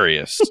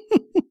hilarious.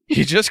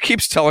 He just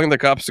keeps telling the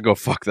cops to go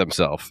fuck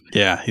themselves.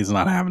 Yeah, he's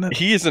not having it.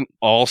 He is an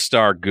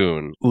all-star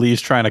goon.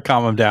 Lee's trying to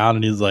calm him down,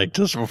 and he's like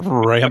just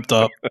ramped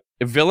up.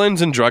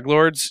 Villains and drug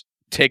lords,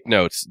 take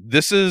notes.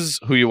 This is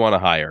who you want to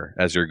hire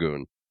as your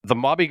goon. The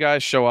mobby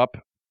guys show up,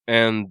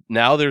 and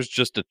now there's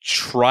just a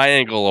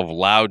triangle of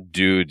loud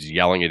dudes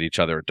yelling at each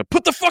other to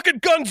put the fucking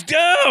guns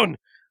down.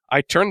 I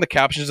turned the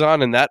captions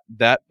on, and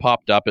that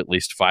popped up at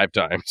least 5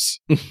 times.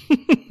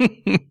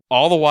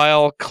 All the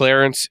while,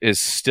 Clarence is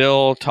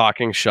still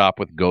talking shop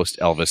with Ghost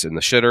Elvis in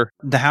the shitter.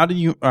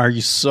 Are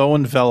you so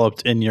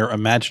enveloped in your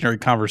imaginary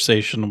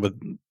conversation with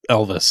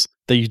Elvis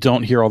that you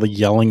don't hear all the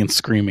yelling and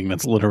screaming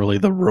that's literally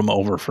the room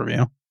over from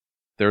you?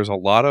 There's a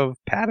lot of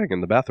padding in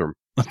the bathroom.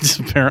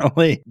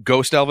 Apparently.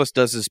 Ghost Elvis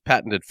does his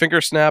patented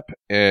finger snap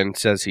and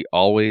says he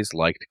always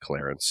liked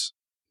Clarence.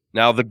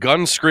 Now, the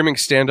gun screaming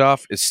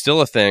standoff is still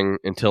a thing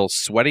until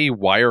sweaty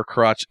wire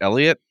crotch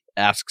Elliot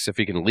asks if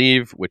he can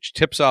leave, which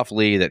tips off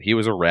Lee that he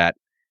was a rat,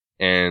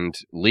 and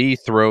Lee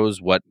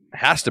throws what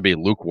has to be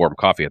lukewarm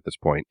coffee at this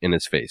point in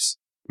his face.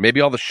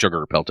 Maybe all the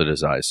sugar pelted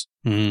his eyes.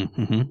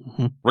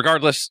 Mm-hmm.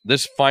 Regardless,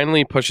 this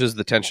finally pushes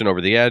the tension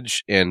over the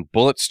edge, and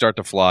bullets start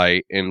to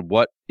fly in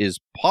what is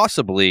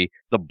possibly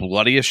the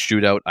bloodiest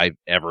shootout I've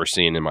ever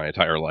seen in my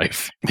entire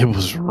life. It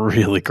was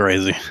really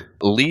crazy.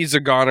 Lee's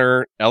a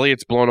goner,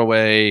 Elliot's blown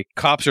away,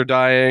 cops are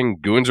dying,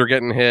 goons are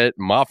getting hit,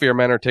 mafia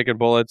men are taking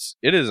bullets.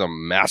 It is a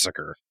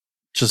massacre.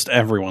 Just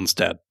everyone's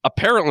dead.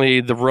 Apparently,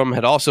 the room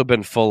had also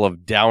been full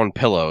of down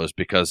pillows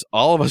because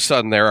all of a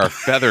sudden there are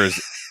feathers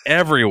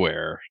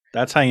everywhere.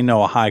 That's how you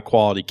know a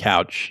high-quality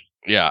couch.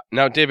 Yeah.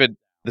 Now, David,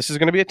 this is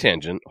going to be a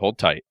tangent. Hold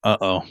tight.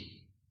 Uh-oh.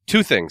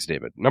 2 things,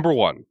 David. Number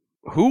 1,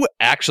 who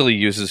actually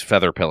uses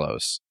feather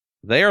pillows?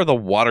 They are the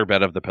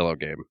waterbed of the pillow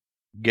game.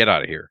 Get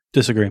out of here.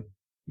 Disagree.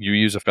 You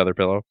use a feather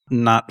pillow?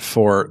 Not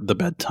for the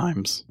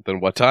bedtimes.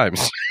 Then what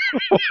times?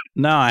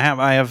 No, I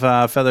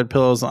have feathered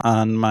pillows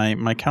on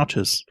my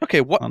couches. Okay,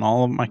 what? On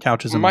all of my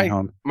couches in my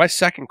home. My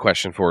second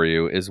question for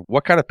you is,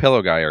 what kind of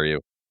pillow guy are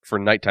you for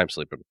nighttime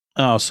sleeping?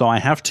 Oh, so I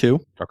have 2.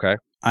 Okay.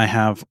 I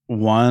have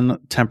one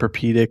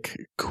Tempur-Pedic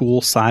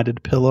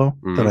cool-sided pillow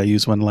that I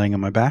use when laying on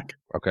my back.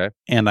 Okay.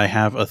 And I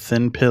have a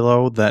thin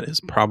pillow that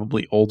is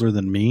probably older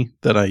than me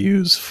that I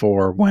use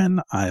for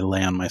when I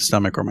lay on my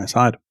stomach or my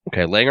side.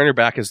 Okay, laying on your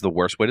back is the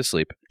worst way to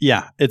sleep.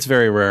 Yeah, it's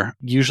very rare.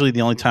 Usually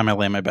the only time I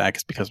lay on my back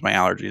is because my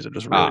allergies are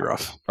just really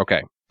rough.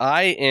 Okay.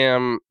 I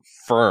am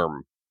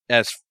firm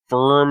as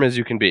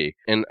you can be.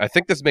 And I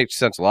think this makes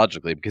sense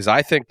logically because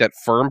I think that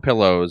firm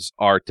pillows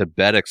are to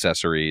bed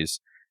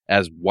accessories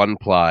as one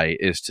ply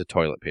is to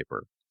toilet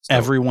paper. So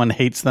everyone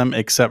hates them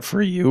except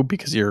for you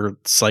because you're a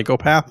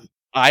psychopath.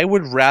 I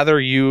would rather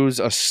use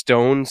a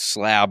stone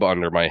slab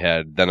under my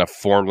head than a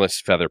formless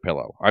feather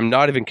pillow. I'm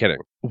not even kidding.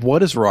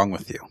 What is wrong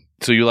with you?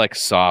 So you like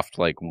soft,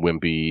 like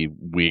wimpy,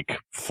 weak,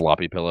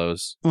 floppy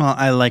pillows? Well,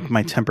 I like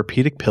my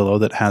Tempur-Pedic pillow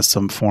that has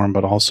some form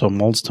but also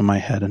molds to my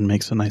head and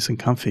makes it nice and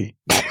comfy.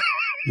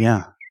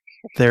 Yeah.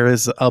 There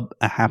is a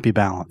happy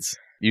balance.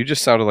 You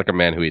just sounded like a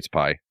man who eats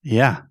pie.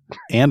 Yeah.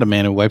 And a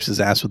man who wipes his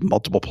ass with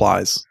multiple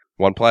plies.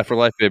 One ply for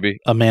life, baby.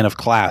 A man of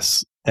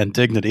class and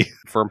dignity.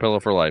 Firm pillow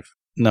for life.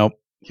 Nope.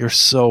 You're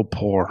so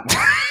poor.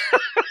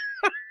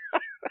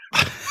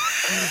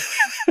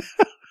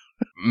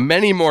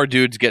 Many more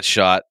dudes get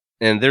shot,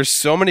 and there's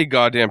so many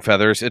goddamn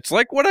feathers. It's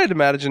like what I'd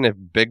imagine if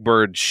Big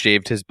Bird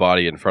shaved his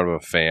body in front of a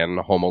fan,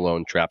 Home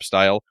Alone trap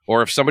style,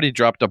 or if somebody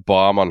dropped a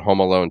bomb on Home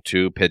Alone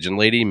 2 Pigeon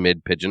Lady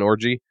mid-pigeon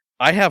orgy.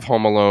 I have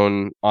Home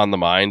Alone on the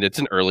mind. It's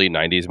an early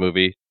 90s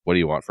movie. What do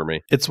you want from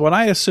me? It's what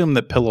I assume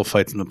that pillow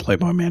fights in the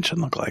Playboy Mansion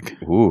look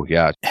like. Ooh,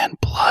 yeah. And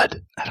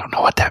blood. I don't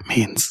know what that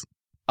means.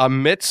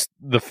 Amidst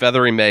the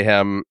feathery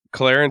mayhem,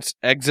 Clarence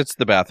exits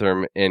the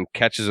bathroom and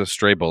catches a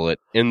stray bullet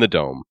in the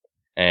dome.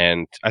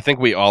 And I think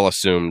we all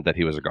assumed that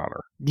he was a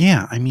goner.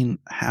 Yeah, I mean,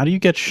 how do you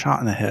get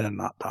shot in the head and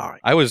not die?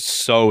 I was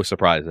so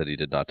surprised that he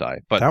did not die.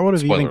 But that would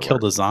have even alert.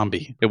 killed a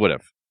zombie. It would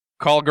have.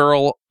 Call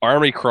girl,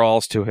 Army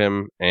crawls to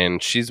him,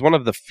 and she's one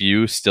of the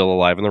few still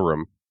alive in the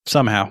room.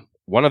 Somehow.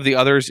 One of the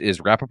others is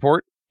Rappaport.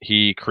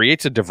 He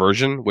creates a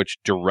diversion, which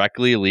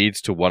directly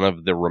leads to one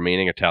of the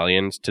remaining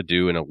Italians to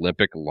do an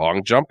Olympic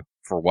long jump.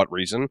 For what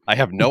reason? I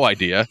have no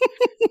idea.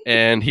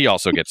 And he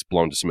also gets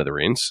blown to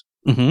smithereens.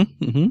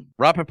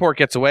 Rappaport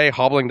gets away,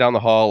 hobbling down the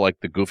hall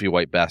like the goofy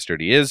white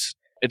bastard he is.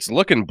 It's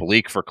looking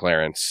bleak for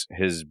Clarence,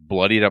 his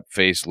bloodied up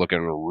face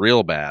looking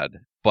real bad.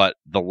 But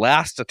the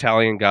last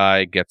Italian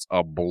guy gets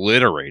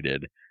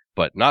obliterated,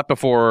 but not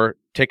before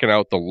taking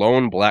out the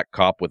lone black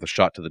cop with a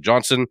shot to the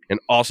Johnson, and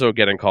also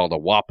getting called a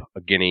wop,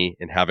 a guinea,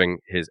 and having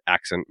his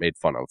accent made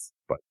fun of.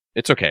 But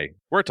it's okay.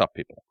 We're tough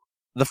people.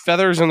 The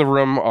feathers in the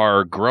room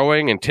are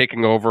growing and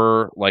taking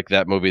over like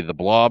that movie The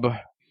Blob.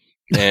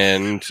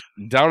 And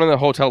down in the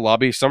hotel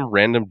lobby, some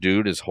random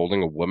dude is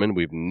holding a woman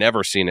we've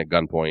never seen at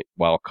gunpoint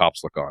while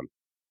cops look on.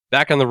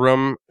 Back in the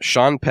room,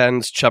 Sean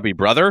Penn's chubby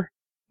brother.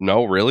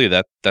 No, really,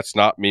 that's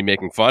not me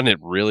making fun. It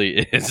really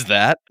is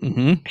that.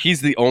 Mm-hmm.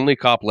 He's the only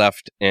cop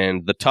left,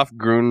 and the tough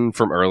goon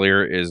from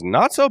earlier is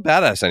not so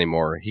badass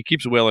anymore. He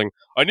keeps wailing,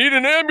 "I need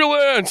an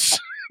ambulance!"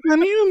 I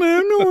need an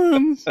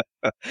ambulance.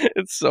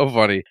 It's so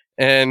funny.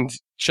 And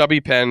Chubby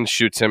Penn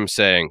shoots him,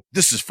 saying,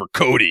 "This is for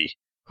Cody,"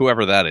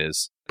 whoever that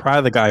is.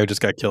 Probably the guy who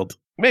just got killed.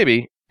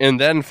 Maybe. And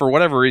then, for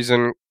whatever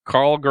reason,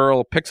 Carl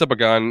Girl picks up a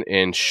gun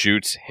and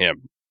shoots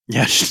him.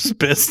 Yeah, she's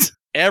pissed.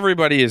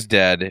 Everybody is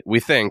dead, we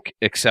think,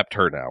 except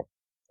her now.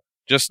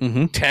 Just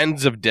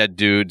tens of dead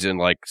dudes and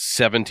like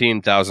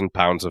 17,000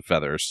 pounds of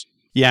feathers.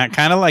 Yeah, it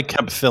kind of like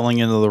kept filling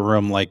into the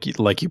room like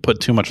you put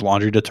too much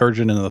laundry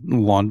detergent in the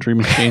laundry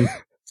machine.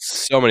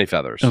 So many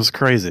feathers. It was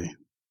crazy.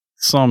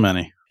 So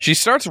many. She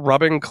starts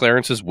rubbing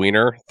Clarence's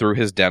wiener through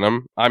his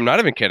denim. I'm not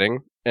even kidding.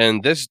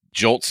 And this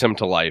jolts him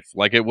to life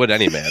like it would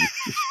any man.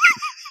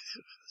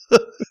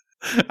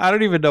 I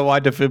don't even know why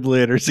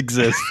defibrillators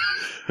exist.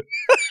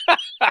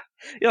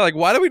 Yeah, like,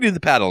 why do we do the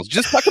paddles?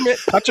 Just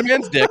touch a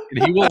man's dick,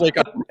 and he will wake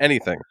up from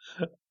anything.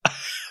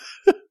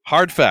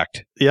 Hard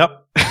fact.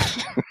 Yep.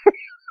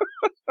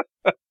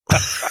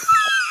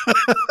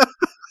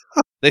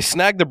 They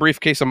snag the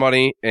briefcase of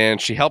money, and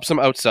she helps him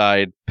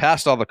outside,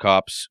 past all the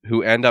cops,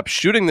 who end up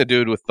shooting the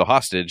dude with the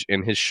hostage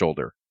in his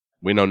shoulder.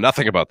 We know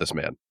nothing about this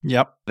man.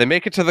 Yep. They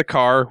make it to the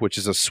car, which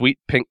is a sweet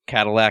pink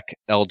Cadillac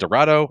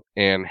Eldorado,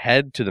 and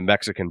head to the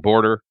Mexican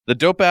border. The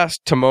dope-ass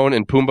Timon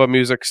and Pumbaa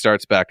music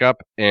starts back up,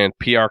 and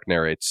P.R.K.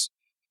 narrates.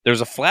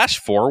 There's a flash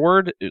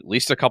forward, at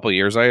least a couple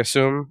years, I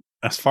assume.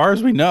 As far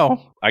as we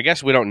know. I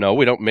guess we don't know.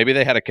 Maybe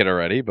they had a kid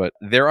already, but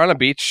they're on a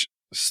beach.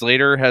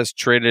 Slater has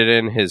traded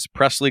in his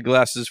Presley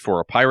glasses for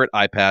a pirate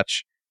eye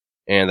patch,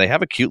 and they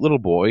have a cute little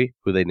boy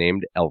who they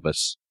named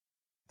Elvis.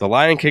 The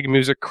Lion King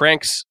music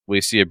cranks, we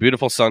see a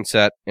beautiful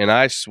sunset, and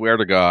I swear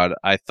to God,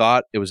 I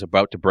thought it was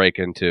about to break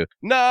into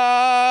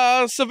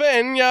Na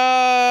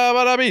Savenya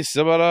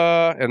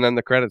Barabisa, and then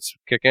the credits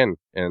kick in,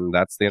 and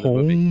that's the end of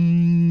the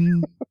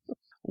movie.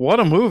 What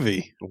a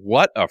movie.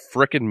 What a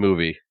frickin'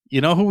 movie.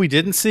 You know who we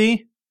didn't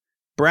see?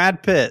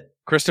 Brad Pitt.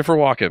 Christopher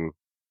Walken.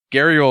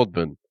 Gary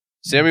Oldman.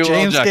 Samuel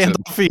James L. Jackson.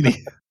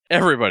 Gandolfini.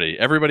 Everybody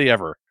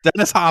ever.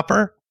 Dennis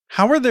Hopper.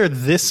 How are there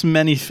this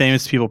many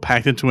famous people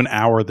packed into an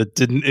hour that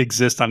didn't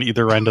exist on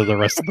either end of the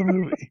rest of the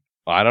movie?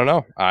 I don't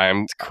know.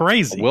 It's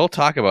crazy. We'll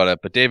talk about it.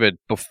 But David,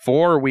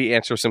 before we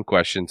answer some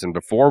questions and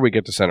before we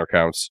get to center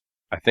counts,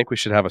 I think we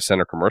should have a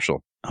center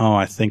commercial. Oh,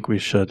 I think we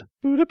should.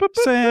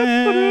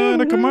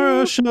 Center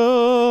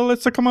commercial.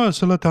 It's a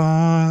commercial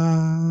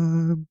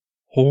time.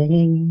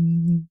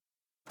 Home.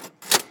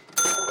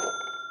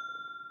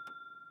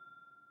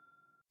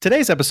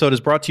 Today's episode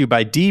is brought to you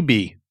by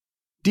DB.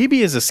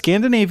 DB is a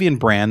Scandinavian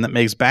brand that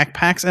makes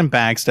backpacks and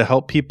bags to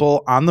help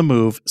people on the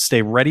move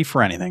stay ready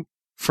for anything.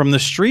 From the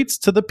streets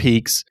to the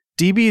peaks,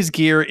 DB's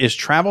gear is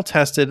travel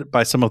tested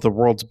by some of the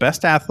world's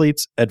best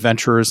athletes,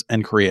 adventurers,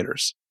 and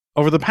creators.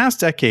 Over the past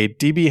decade,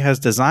 DB has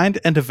designed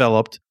and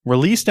developed,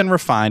 released and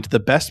refined the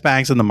best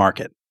bags in the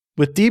market.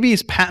 With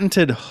DB's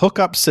patented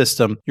hookup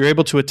system, you're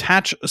able to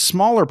attach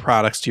smaller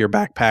products to your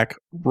backpack,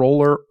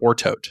 roller, or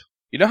tote.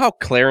 You know how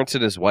Clarence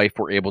and his wife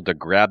were able to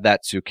grab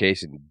that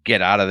suitcase and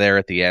get out of there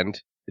at the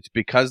end? It's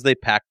because they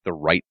packed the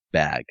right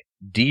bag.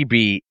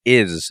 DB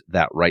is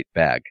that right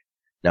bag.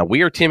 Now,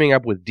 we are teaming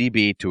up with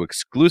DB to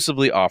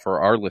exclusively offer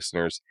our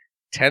listeners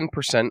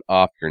 10%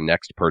 off your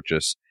next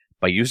purchase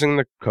by using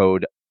the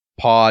code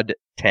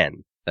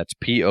POD10. That's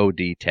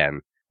POD 10.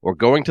 Or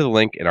going to the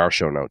link in our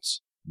show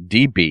notes.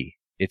 DB.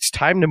 It's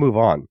time to move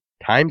on.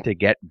 Time to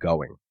get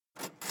going.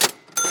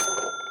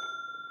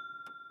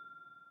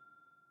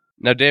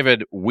 Now,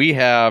 David, we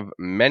have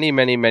many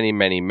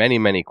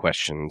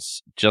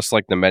questions, just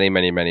like the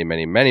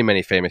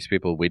many famous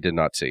people we did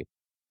not see.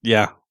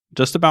 Yeah,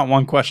 just about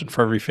one question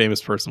for every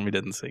famous person we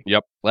didn't see.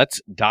 Yep.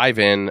 Let's dive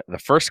in. The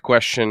first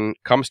question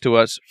comes to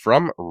us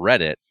from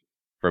Reddit,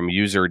 from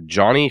user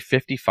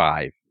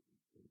Johnny55.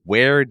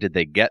 Where did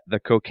they get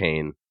the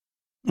cocaine?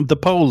 The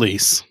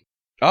police.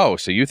 Oh,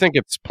 so you think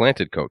it's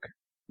planted coke?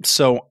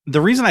 So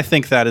the reason I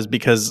think that is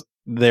because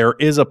there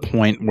is a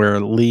point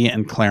where Lee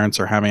and Clarence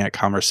are having a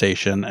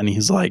conversation, and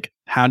he's like,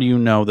 how do you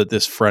know that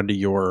this friend of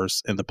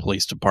yours in the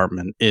police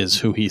department is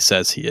who he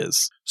says he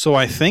is? So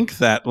I think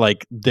that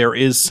like there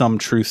is some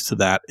truth to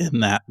that,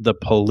 in that the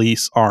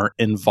police are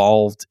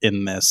involved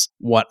in this.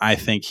 What I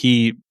think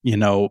he,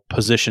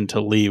 positioned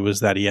to Lee was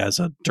that he has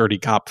a dirty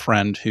cop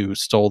friend who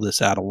stole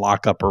this out of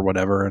lockup or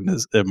whatever, and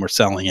we're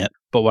selling it.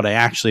 But what I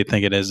actually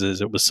think it is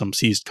it was some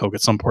seized coke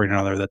at some point or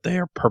another that they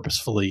are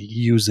purposefully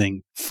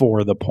using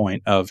for the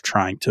point of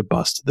trying to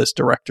bust this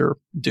director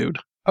dude.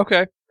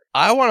 Okay.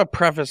 I want to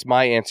preface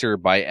my answer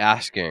by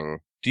asking,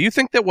 do you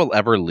think that we'll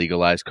ever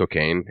legalize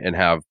cocaine and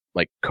have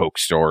like coke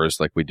stores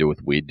like we do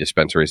with weed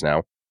dispensaries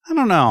now? I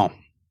don't know.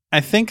 I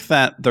think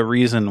that the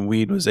reason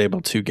weed was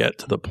able to get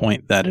to the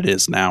point that it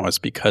is now is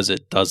because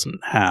it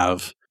doesn't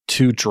have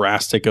too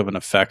drastic of an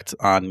effect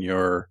on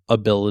your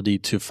ability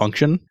to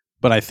function.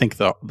 But I think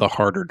the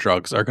harder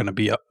drugs are going to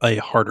be a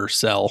harder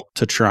sell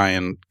to try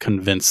and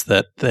convince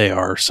that they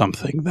are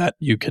something that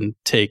you can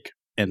take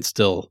and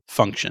still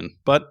function.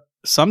 But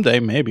someday,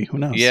 maybe, who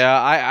knows?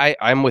 Yeah,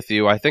 I'm with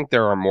you. I think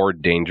there are more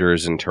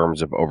dangers in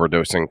terms of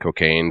overdosing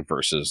cocaine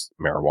versus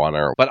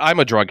marijuana. But I'm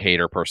a drug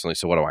hater personally,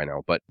 so what do I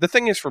know? But the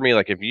thing is for me,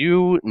 like, if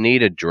you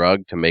need a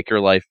drug to make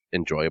your life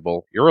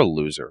enjoyable, you're a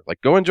loser.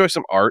 Like, go enjoy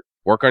some art,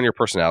 work on your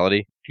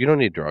personality. You don't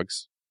need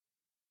drugs.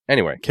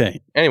 Anyway.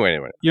 Anyway.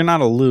 You're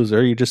not a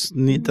loser. You just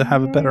need to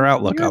have a better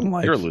outlook on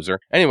life. You're a loser.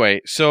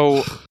 Anyway,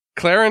 so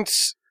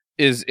Clarence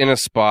is in a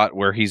spot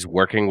where he's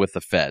working with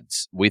the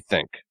feds, we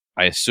think.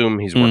 I assume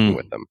he's working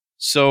with them.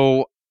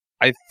 So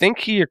I think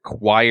he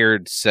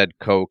acquired said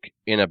coke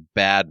in a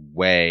bad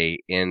way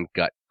and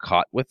got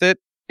caught with it.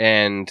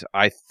 And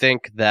I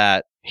think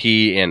that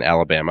he in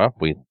Alabama,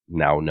 we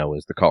now know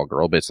as the call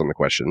girl based on the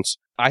questions,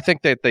 I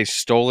think that they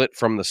stole it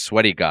from the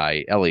sweaty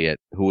guy, Elliot,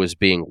 who was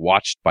being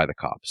watched by the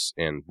cops.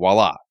 And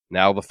voila,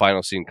 now the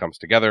final scene comes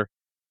together.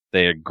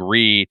 They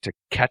agree to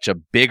catch a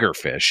bigger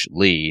fish,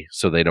 Lee,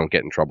 so they don't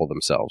get in trouble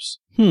themselves.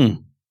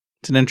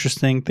 It's an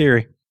interesting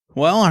theory.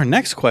 Well, our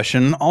next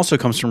question also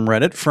comes from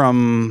Reddit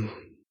from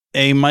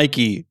A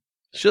Mikey.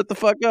 Shut the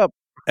fuck up.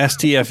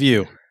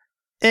 STFU.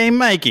 A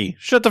Mikey,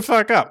 shut the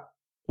fuck up.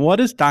 What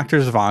is Dr.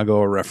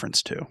 Zhivago a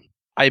reference to?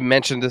 I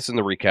mentioned this in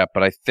the recap,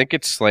 but I think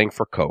it's slang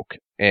for coke.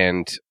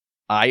 And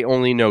I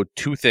only know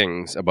two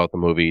things about the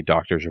movie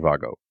Dr.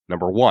 Zhivago.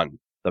 Number one,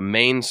 the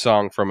main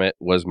song from it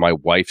was my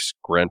wife's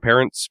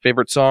grandparents'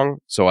 favorite song.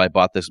 So I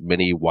bought this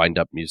mini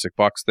wind-up music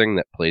box thing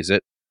that plays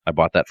it. I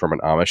bought that from an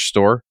Amish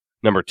store.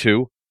 Number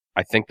two,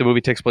 I think the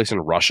movie takes place in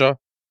Russia,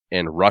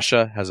 and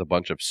Russia has a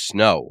bunch of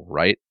snow,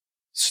 right?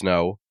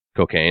 Snow,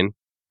 cocaine.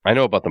 I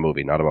know about the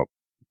movie, not about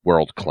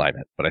world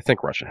climate, but I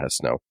think Russia has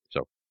snow.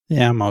 So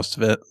yeah, most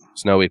of it.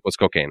 Snow equals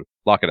cocaine.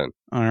 Lock it in.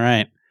 All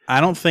right. I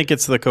don't think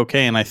it's the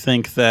cocaine. I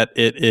think that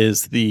it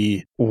is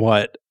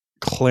what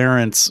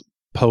Clarence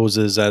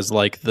poses as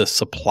like the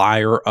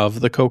supplier of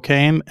the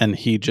cocaine, and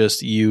he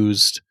just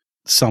used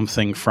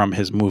something from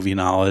his movie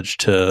knowledge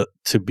to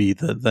be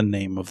the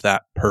name of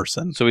that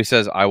person. So he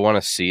says, I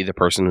want to see the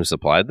person who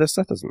supplied this?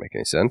 That doesn't make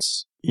any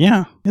sense.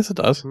 Yeah. Yes, it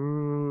does.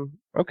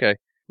 Okay.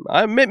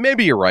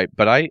 Maybe you're right,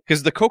 but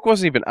because the coke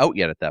wasn't even out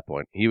yet at that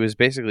point. He was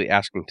basically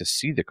asking to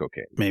see the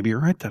cocaine. Maybe you're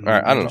right then. All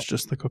right, I don't know. It's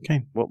just the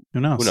cocaine. Well, who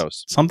knows? Who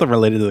knows? Something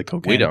related to the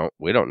cocaine.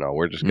 We don't know.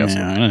 We're just guessing.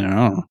 Yeah, I don't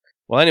know.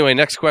 Well, anyway,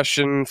 next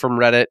question from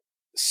Reddit.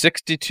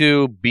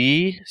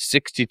 62B.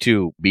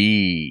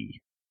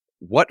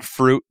 What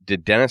fruit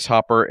did Dennis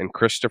Hopper and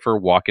Christopher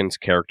Walken's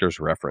characters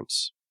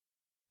reference?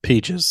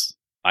 Peaches.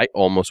 I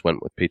almost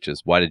went with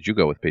peaches. Why did you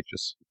go with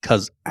peaches?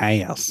 'Cause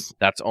ass.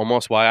 That's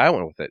almost why I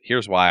went with it.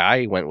 Here's why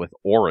I went with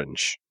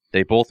orange.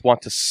 They both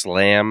want to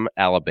slam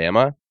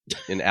Alabama.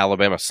 An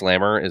Alabama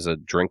Slammer is a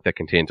drink that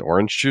contains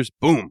orange juice.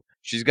 Boom.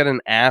 She's got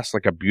an ass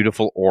like a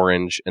beautiful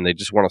orange, and they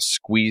just want to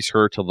squeeze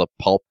her till the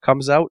pulp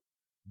comes out.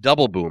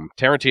 Double boom.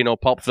 Tarantino,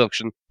 Pulp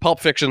Fiction,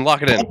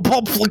 lock it in.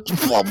 Pulp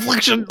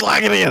Fiction,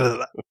 lock it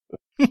in.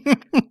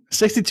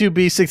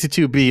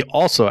 62B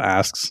also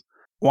asks,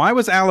 why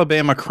was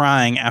Alabama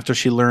crying after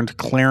she learned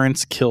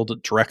Clarence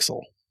killed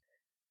Drexel?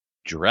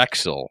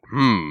 Drexel.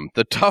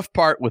 The tough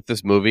part with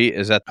this movie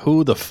is that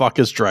who the fuck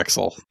is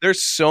Drexel?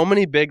 There's so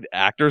many big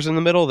actors in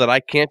the middle that I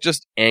can't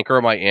just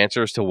anchor my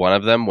answers to one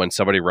of them when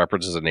somebody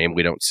references a name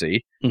we don't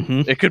see.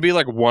 Mm-hmm. It could be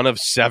like one of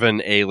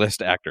 7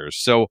 A-list actors.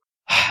 So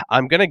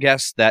I'm going to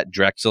guess that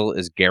Drexel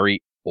is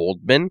Gary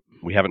Oldman.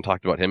 We haven't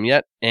talked about him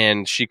yet.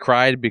 And she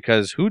cried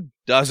because who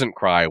doesn't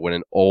cry when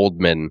an old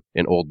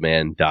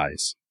man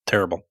dies?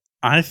 Terrible.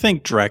 I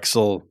think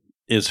Drexel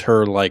is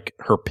her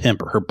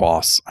pimp or her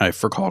boss.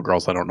 For Call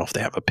Girls, I don't know if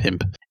they have a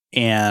pimp.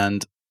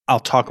 And I'll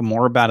talk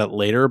more about it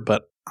later,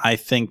 but I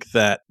think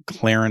that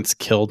Clarence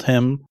killed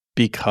him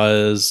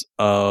because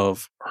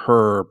of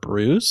her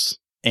bruise.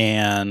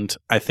 And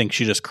I think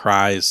she just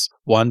cries,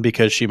 one,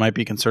 because she might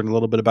be concerned a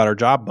little bit about her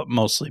job, but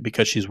mostly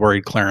because she's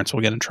worried Clarence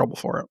will get in trouble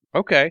for it.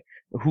 Okay.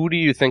 Who do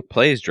you think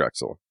plays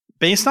Drexel?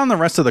 Based on the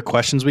rest of the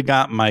questions we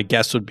got, my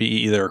guess would be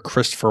either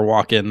Christopher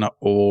Walken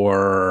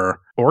or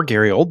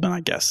Gary Oldman,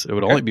 I guess. It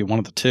would only be one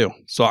of the two.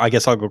 So I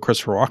guess I'll go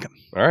Christopher Walken.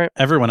 All right.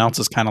 Everyone else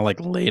is kind of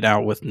like laid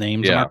out with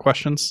names in our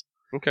questions.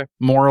 Okay.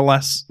 More or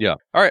less. Yeah.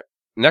 All right.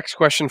 Next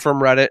question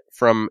from Reddit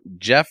from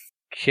Jeff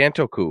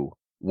Kantoku.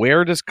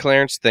 Where does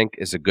Clarence think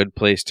is a good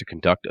place to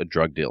conduct a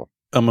drug deal?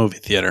 A movie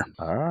theater.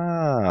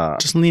 Ah.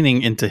 Just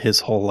leaning into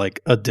his whole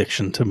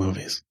addiction to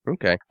movies.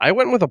 Okay. I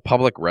went with a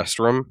public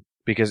restroom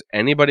because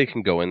anybody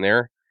can go in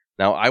there.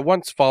 Now, I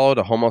once followed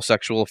a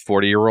homosexual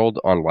 40-year-old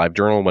on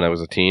LiveJournal when I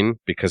was a teen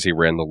because he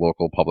ran the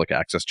local public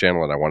access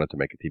channel and I wanted to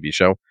make a TV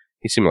show.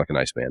 He seemed like a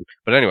nice man.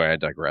 But anyway, I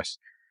digress.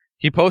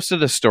 He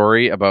posted a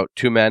story about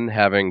 2 men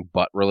having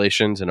butt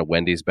relations in a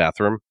Wendy's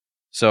bathroom.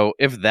 So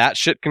if that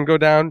shit can go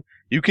down,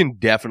 you can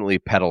definitely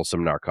peddle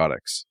some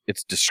narcotics.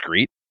 It's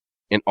discreet,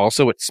 and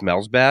also it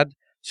smells bad,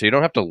 so you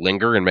don't have to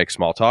linger and make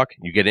small talk.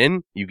 You get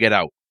in, you get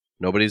out.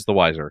 Nobody's the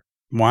wiser.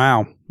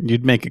 Wow.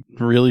 You'd make a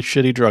really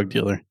shitty drug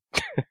dealer.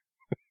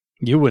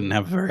 You wouldn't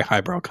have a very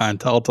highbrow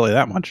clientele, I'll tell you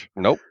that much.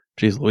 Nope.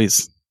 Jeez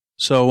Louise.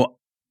 So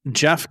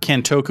Jeff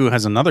Kantoku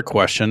has another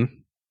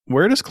question.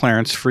 Where does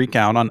Clarence freak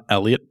out on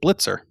Elliot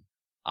Blitzer?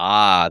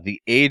 The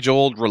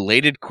age-old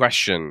related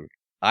question.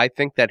 I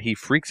think that he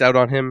freaks out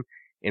on him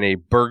in a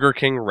Burger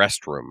King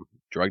restroom.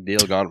 Drug deal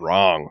gone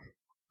wrong.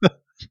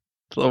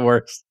 The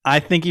worst. I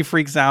think he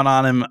freaks out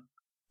on him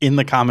in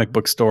the comic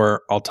book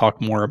store. I'll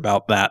talk more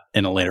about that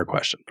in a later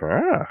question.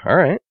 All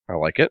right. I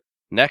like it.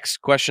 Next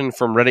question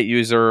from Reddit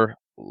user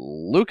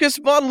Lucas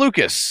Von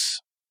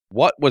Lucas.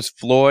 What was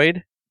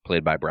Floyd,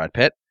 played by Brad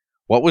Pitt,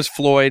 what was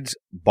Floyd's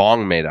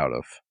bong made out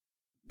of?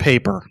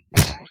 Paper.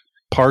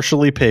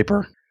 Partially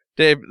paper.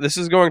 Dave, this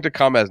is going to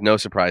come as no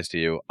surprise to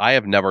you. I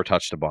have never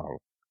touched a bong.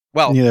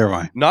 Well, neither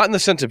have I. Not in the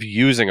sense of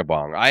using a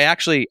bong. I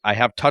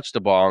have touched a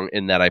bong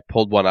in that I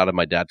pulled one out of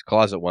my dad's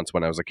closet once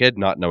when I was a kid,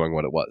 not knowing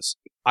what it was.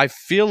 I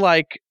feel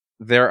like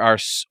there are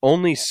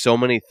only so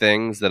many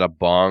things that a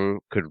bong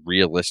could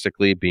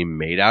realistically be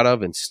made out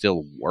of and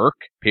still work.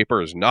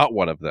 Paper is not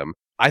one of them.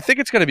 I think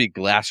it's going to be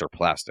glass or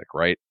plastic,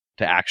 right?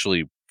 To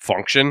actually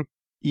function.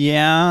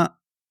 Yeah.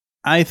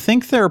 I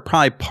think there are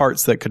probably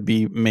parts that could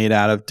be made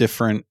out of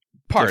different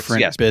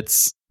yes.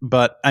 bits.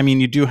 But I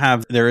mean,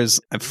 there is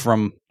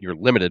from your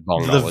limited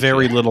bong knowledge, the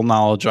very little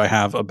knowledge I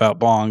have about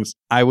bongs,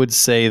 I would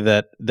say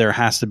that there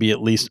has to be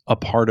at least a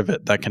part of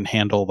it that can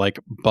handle like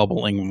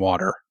bubbling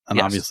water.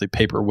 And obviously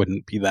paper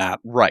wouldn't be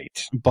that.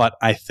 Right. But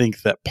I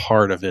think that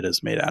part of it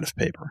is made out of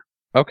paper.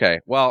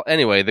 Okay. Well,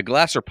 anyway, the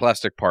glass or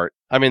plastic part,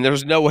 I mean,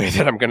 there's no way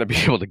that I'm going to be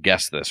able to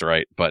guess this,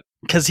 right? But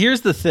because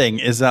here's the thing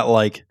is that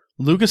like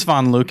Lucas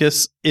Von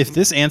Lucas, if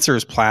this answer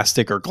is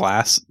plastic or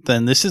glass,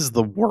 then this is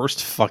the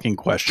worst fucking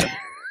question.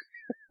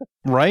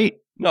 Right?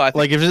 No, I think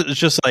like if it's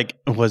just like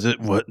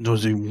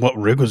what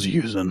rig was he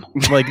using?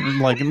 like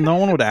no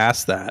one would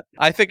ask that.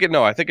 I think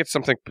it's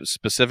something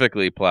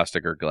specifically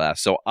plastic or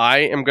glass. So I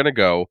am going to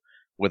go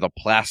with a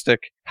plastic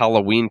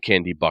Halloween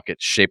candy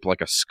bucket shaped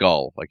like a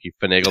skull. Like you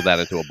finagled that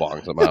into a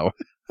bong somehow.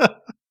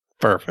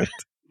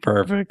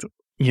 Perfect.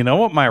 You know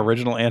what my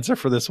original answer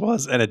for this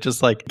was? And it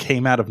just like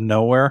came out of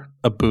nowhere,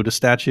 a Buddha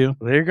statue.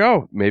 There you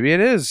go. Maybe it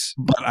is.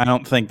 But I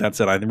don't think that's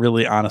it. I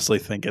really honestly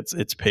think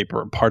it's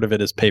paper. Part of it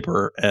is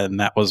paper, and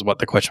that was what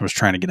the question was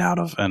trying to get out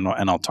of. And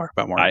I'll talk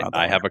about more about that.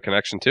 I have a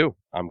connection too.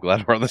 I'm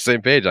glad we're on the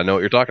same page. I know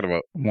what you're talking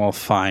about. Well,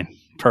 fine.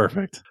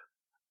 Perfect.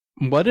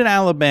 What did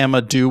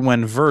Alabama do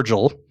when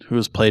Virgil, who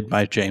was played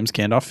by James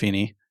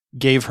Gandolfini,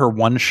 gave her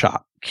one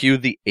shot? Cue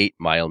the 8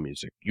 Mile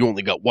music. You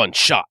only got one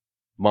shot.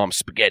 Mom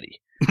spaghetti.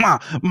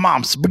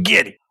 Mom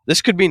spaghetti.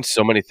 This could mean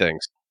so many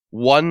things.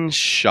 One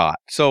shot.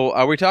 So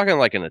are we talking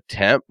like an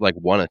attempt, like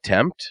one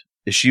attempt?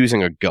 Is she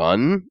using a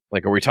gun?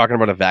 Like, are we talking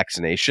about a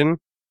vaccination?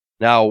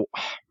 Now,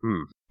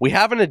 we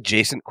have an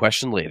adjacent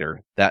question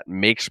later that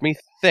makes me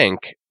think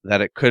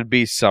that it could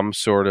be some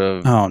sort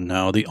of oh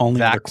no, the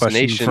only other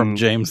question from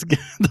James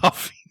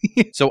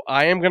Gandolfini. So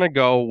I am going to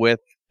go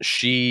with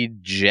she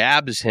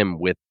jabs him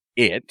with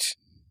it,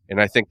 and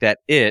I think that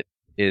it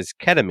is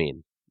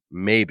ketamine.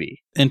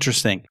 Maybe.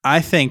 Interesting.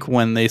 I think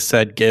when they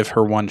said give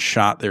her one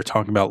shot, they're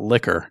talking about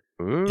liquor.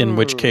 In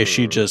which case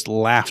she just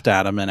laughed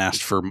at him and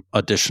asked for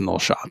additional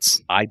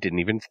shots. I didn't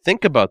even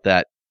think about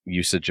that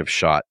usage of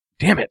shot.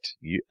 Damn it.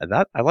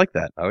 I like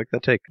that. I like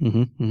that take.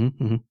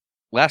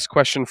 Last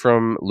question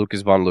from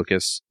Lucas Von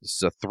Lucas. This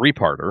is a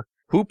 3-parter.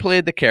 Who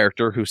played the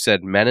character who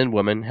said men and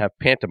women have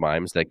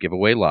pantomimes that give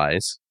away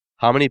lies?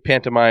 How many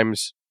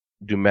pantomimes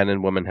do men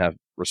and women have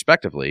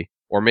respectively?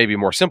 Or maybe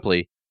more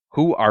simply,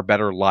 who are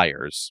better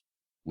liars?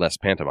 Less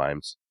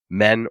pantomimes,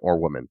 men or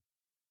women?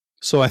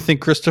 So I think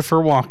Christopher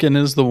Walken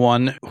is the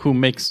one who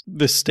makes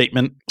this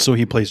statement. So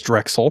he plays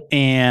Drexel.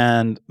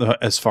 And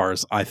as far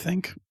as I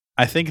think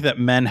that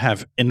men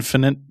have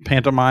infinite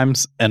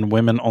pantomimes and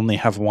women only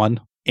have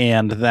one.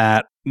 And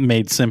that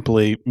made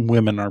simply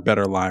women are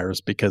better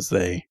liars because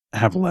they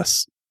have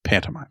less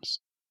pantomimes.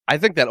 I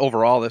think that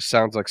overall this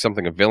sounds like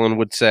something a villain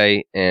would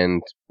say.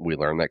 And we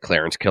learned that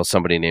Clarence kills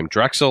somebody named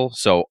Drexel.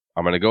 So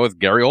I'm going to go with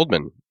Gary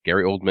Oldman.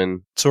 Gary Oldman.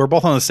 So we're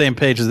both on the same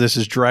page as this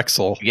is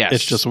Drexel. Yes.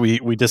 It's just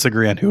we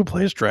disagree on who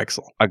plays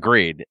Drexel.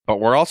 Agreed. But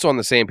we're also on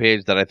the same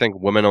page that I think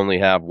women only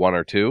have 1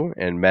 or 2,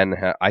 and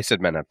I said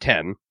men have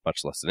 10, much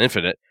less than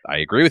infinite. I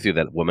agree with you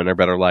that women are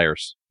better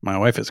liars. My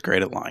wife is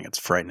great at lying. It's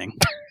frightening.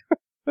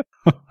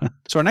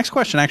 So our next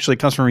question actually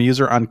comes from a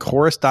user on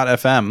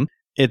chorus.fm.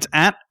 It's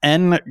at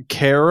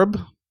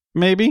ncarib,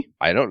 maybe?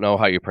 I don't know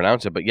how you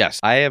pronounce it, but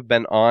yes, I have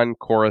been on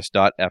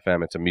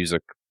chorus.fm. It's a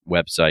music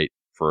website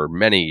for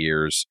many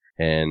years.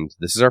 And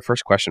this is our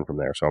first question from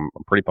there, so I'm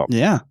pretty pumped.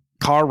 Yeah.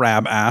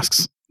 Carrab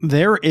asks,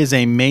 there is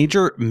a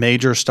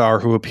major star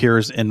who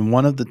appears in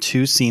one of the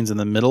 2 scenes in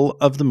the middle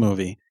of the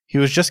movie. He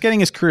was just getting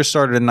his career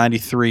started in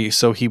 93,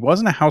 so he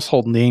wasn't a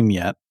household name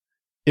yet.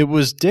 It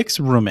was Dick's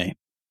roommate.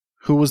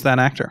 Who was that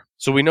actor?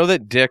 So we know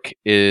that Dick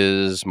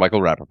is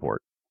Michael Rappaport.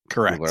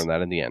 Correct. We'll learn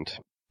that in the end.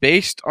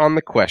 Based on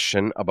the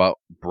question about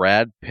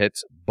Brad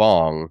Pitt's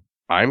bong,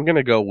 I'm going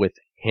to go with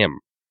him.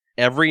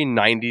 Every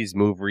 90s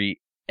movie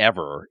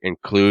ever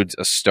includes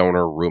a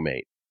stoner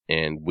roommate,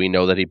 and we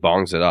know that he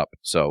bongs it up.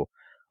 So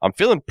I'm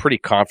feeling pretty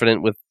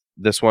confident with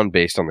this one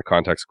based on the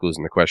context clues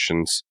and the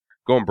questions.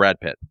 Going Brad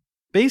Pitt.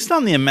 Based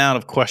on the amount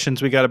of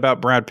questions we got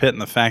about Brad Pitt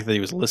and the fact that he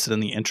was listed in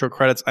the intro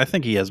credits, I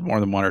think he has more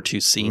than one or two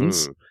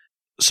scenes.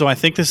 So I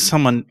think this is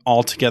someone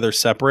altogether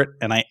separate,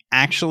 and I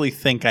actually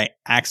think I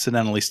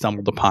accidentally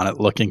stumbled upon it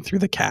looking through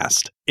the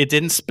cast. It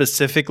didn't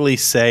specifically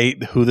say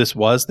who this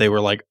was. They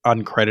were like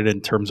uncredited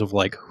in terms of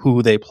like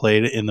who they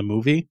played in the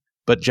movie,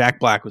 but Jack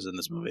Black was in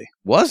this movie.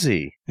 Was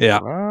he? Yeah.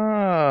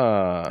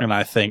 Ah. And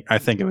I think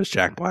it was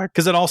Jack Black,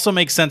 because it also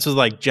makes sense with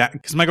like Jack,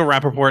 because Michael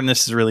Rappaport in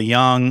this is really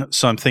young.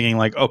 So I'm thinking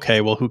like,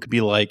 okay, well, who could be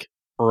like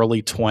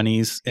early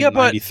 20s in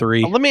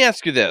 93? Let me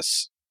ask you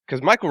this,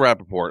 because Michael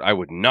Rappaport, I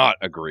would not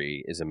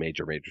agree, is a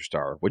major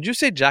star. Would you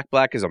say Jack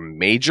Black is a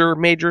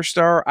major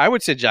star? I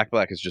would say Jack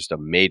Black is just a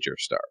major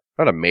star,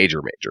 not a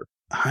major.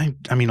 I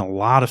mean, a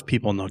lot of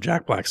people know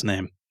Jack Black's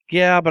name.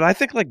 Yeah, but I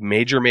think like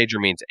major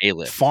means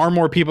A-list. Far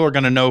more people are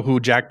going to know who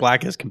Jack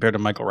Black is compared to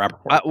Michael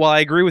Rappaport. Well, I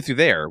agree with you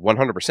there,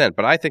 100%.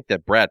 But I think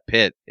that Brad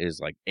Pitt is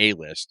like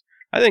A-list.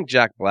 I think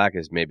Jack Black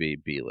is maybe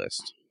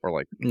B-list or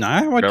like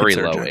I would very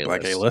consider low Jack A-list.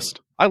 Black A-list.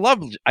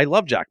 I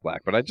love Jack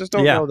Black, but I just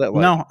don't know that.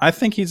 Like, no, I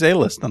think he's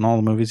A-list in all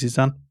the movies he's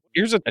done.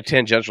 Here's a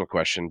tangential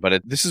question,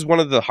 but this is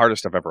one of the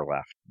hardest I've ever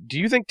laughed. Do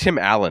you think Tim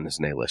Allen is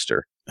an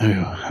A-lister?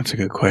 Oh, that's a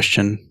good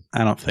question.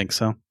 I don't think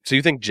so. So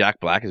you think Jack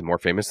Black is more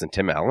famous than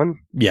Tim Allen?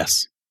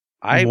 Yes.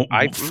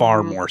 I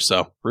far more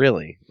so.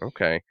 Really?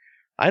 Okay.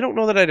 I don't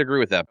know that I'd agree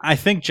with that. I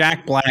think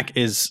Jack Black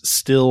is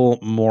still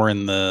more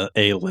in the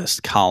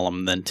A-list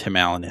column than Tim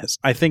Allen is.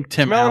 I think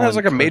Tim Allen has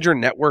like a major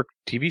network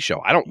TV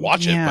show. I don't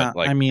watch it, but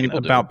like, I mean,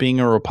 about being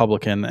a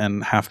Republican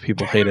and half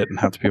people hate it and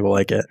half people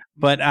like it.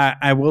 But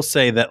I will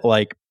say that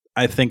like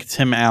I think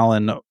Tim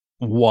Allen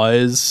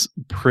was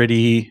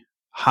pretty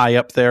high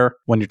up there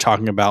when you're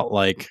talking about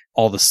like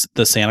all the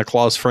Santa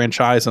Claus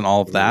franchise and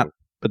all of that.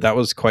 But that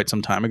was quite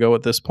some time ago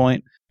at this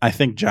point. I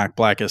think Jack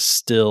Black is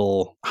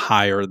still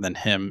higher than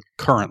him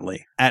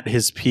currently. At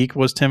his peak,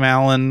 was Tim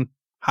Allen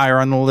higher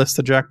on the list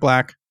than Jack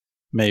Black?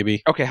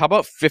 Maybe. Okay, how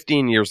about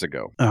 15 years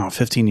ago? Oh,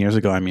 15 years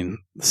ago. I mean,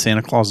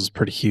 Santa Claus is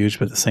pretty huge,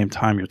 but at the same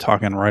time, you're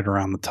talking right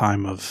around the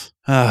time of...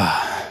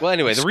 well,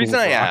 anyway, the reason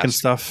I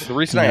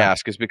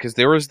ask is because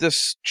there was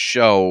this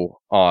show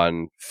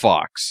on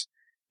Fox.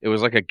 It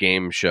was like a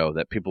game show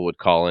that people would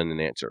call in and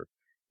answer.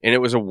 And it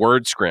was a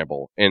word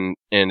scramble, and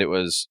it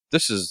was,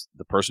 this is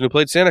the person who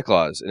played Santa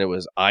Claus, and it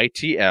was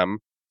ITM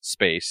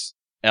space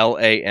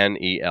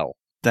LANEL.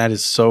 That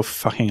is so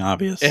fucking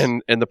obvious.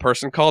 And the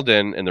person called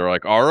in, and they're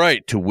like, all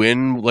right, to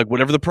win, like,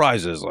 whatever the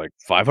prize is, like,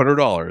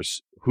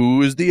 $500,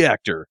 who is the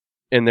actor?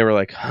 And they were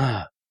like,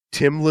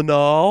 Tim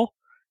Lenal?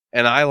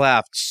 And I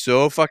laughed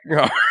so fucking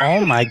hard.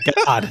 Oh, my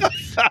God.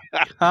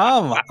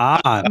 Come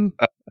on.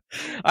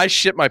 I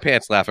shit my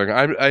pants laughing.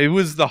 It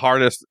was the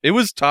hardest. It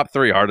was top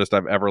 3 hardest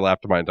I've ever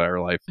laughed in my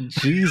entire life.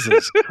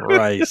 Jesus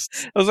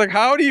Christ. I was like,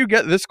 how do you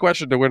get this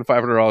question to win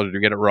 $500 and you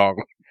get it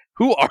wrong?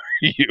 Who are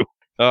you?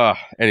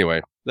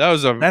 Anyway, that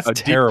was That's a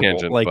terrible. Deep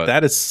tangent, like, but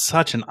that is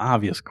such an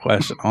obvious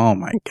question. Oh,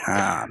 my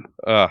God.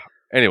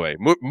 Anyway,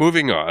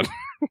 moving on.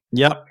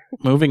 Yep.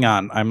 Moving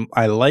on.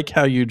 I like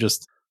how you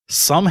just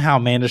somehow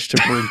managed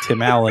to bring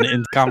Tim Allen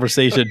into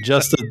conversation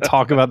just to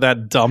talk about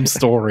that dumb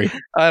story.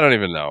 I don't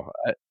even know.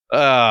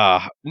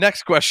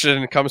 Next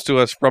question comes to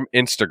us from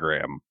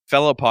Instagram.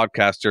 Fellow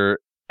podcaster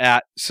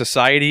at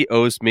Society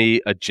Owes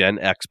Me a Gen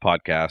X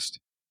podcast.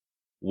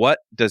 What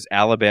does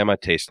Alabama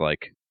taste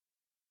like?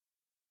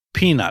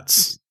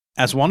 Peanuts.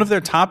 As one of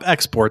their top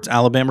exports,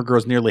 Alabama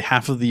grows nearly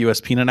half of the U.S.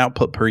 peanut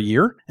output per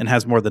year and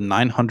has more than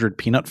 900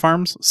 peanut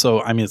farms.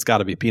 So, I mean, it's got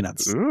to be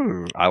peanuts.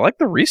 I like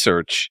the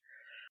research.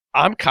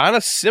 I'm kind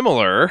of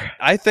similar.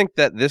 I think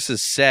that this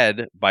is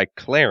said by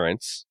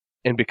Clarence.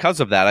 And because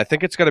of that, I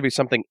think it's going to be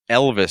something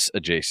Elvis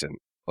adjacent.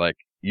 Like,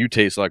 you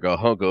taste like a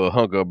hunk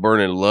of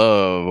burning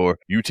love, or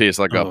you taste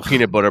like a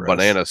peanut butter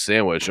banana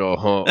sandwich.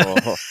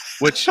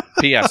 Which,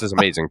 P.S. is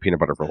amazing. Peanut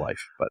butter for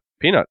life. But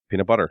peanut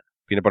butter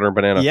and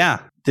banana. Yeah.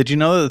 Did you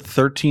know that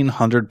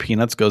 1,300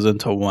 peanuts goes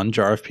into one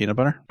jar of peanut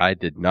butter? I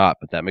did not,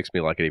 but that makes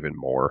me like it even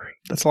more.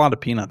 That's a lot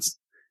of peanuts.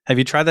 Have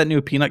you tried that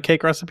new peanut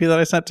cake recipe that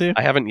I sent to you?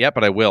 I haven't yet,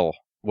 but I will.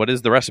 What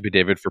is the recipe,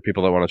 David, for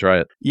people that want to try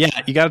it? Yeah,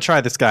 you got to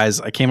try this, guys.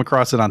 I came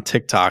across it on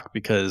TikTok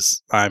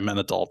because I'm an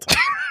adult.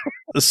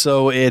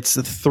 So it's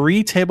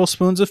 3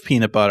 tablespoons of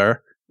peanut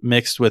butter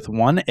mixed with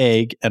 1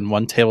 egg and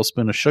 1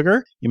 tablespoon of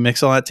sugar. You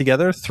mix all that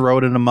together, throw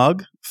it in a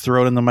mug,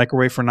 throw it in the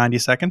microwave for 90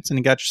 seconds, and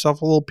you got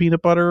yourself a little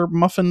peanut butter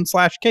muffin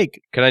 /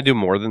 cake. Can I do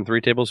more than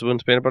 3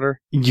 tablespoons of peanut butter?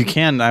 You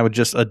can. I would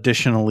just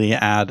additionally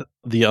add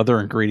the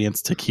other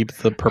ingredients to keep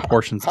the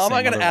proportions the How same. am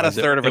I going to add a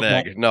third of an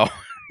egg? No.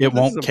 It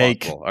won't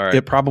cake. All right.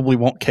 It probably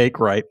won't cake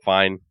right.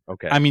 Fine.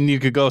 Okay. I mean, you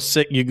could go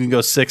 6,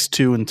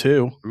 2, and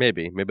 2.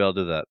 Maybe I'll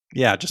do that.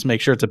 Yeah, just make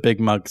sure it's a big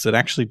mug because it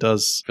actually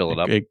does fill it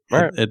up.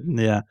 All right.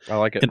 Yeah, I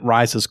like it. It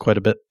rises quite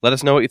a bit. Let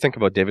us know what you think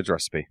about David's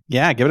recipe.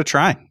 Yeah, give it a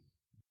try.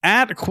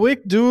 At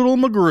Quick Doodle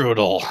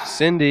McGroodle.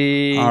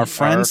 Cindy. Our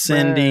friend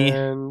Cindy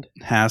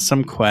has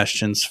some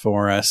questions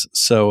for us.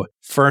 So,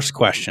 first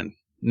question.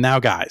 Now,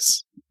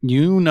 guys,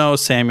 you know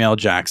Samuel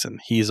Jackson.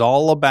 He's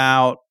all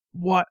about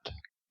what?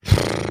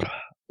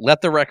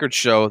 Let the record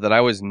show that I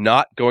was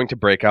not going to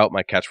break out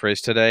my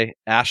catchphrase today.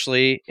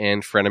 Ashley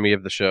and frenemy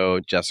of the show,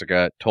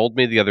 Jessica, told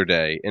me the other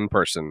day in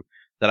person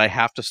that I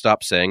have to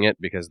stop saying it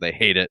because they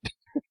hate it.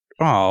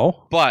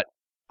 Oh. But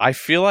I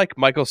feel like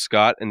Michael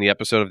Scott in the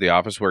episode of The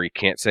Office where he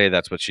can't say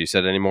that's what she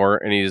said anymore,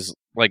 and he's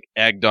like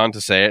egged on to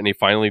say it, and he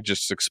finally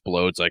just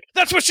explodes like,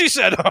 that's what she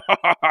said!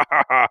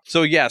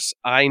 So yes,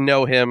 I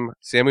know him.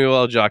 Samuel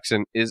L.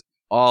 Jackson is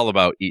all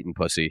about eating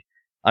pussy.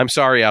 I'm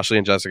sorry, Ashley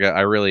and Jessica.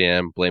 I really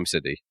am. Blame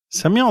Cindy.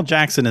 Samuel L.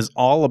 Jackson is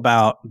all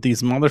about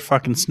these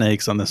motherfucking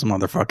snakes on this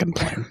motherfucking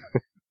plane.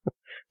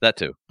 That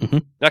too. Mm-hmm.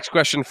 Next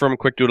question from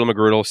Quick Doodle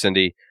McGroodle,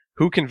 Cindy.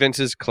 Who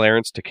convinces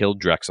Clarence to kill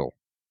Drexel?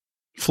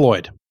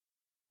 Floyd,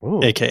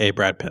 Ooh. a.k.a.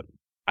 Brad Pitt.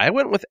 I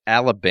went with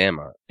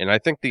Alabama, and I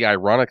think the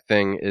ironic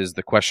thing is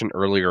the question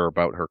earlier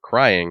about her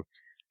crying.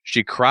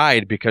 She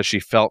cried because she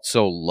felt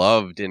so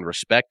loved and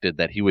respected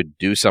that he would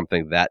do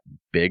something that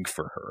big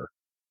for her.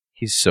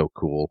 He's so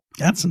cool.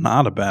 That's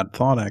not a bad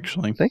thought,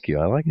 actually. Thank you.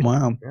 I like it.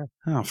 Wow. Yeah.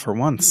 Oh, for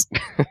once.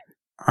 All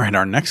right,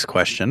 our next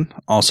question,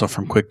 also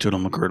from Quick Doodle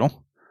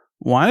McGroodle.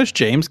 Why does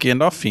James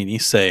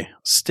Gandolfini say,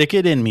 stick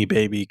it in me,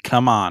 baby,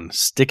 come on,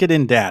 stick it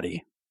in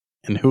daddy?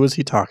 And who is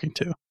he talking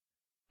to?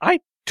 I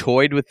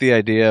toyed with the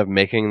idea of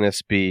making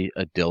this be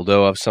a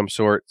dildo of some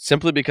sort,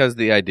 simply because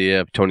the idea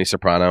of Tony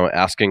Soprano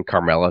asking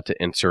Carmela to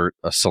insert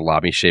a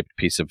salami-shaped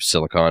piece of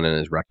silicone in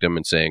his rectum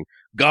and saying,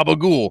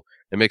 gabagool,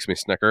 it makes me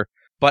snicker.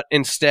 But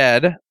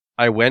instead,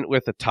 I went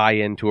with a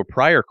tie-in to a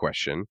prior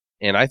question,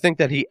 and I think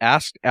that he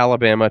asked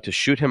Alabama to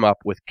shoot him up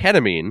with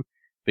ketamine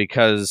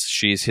because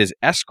she's his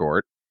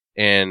escort,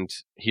 and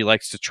he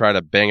likes to try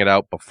to bang it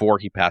out before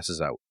he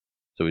passes out.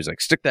 So he's like,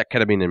 stick that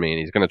ketamine in me, and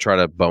he's going to try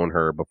to bone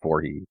her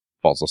before he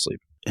falls asleep.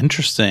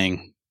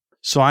 Interesting.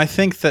 So I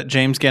think that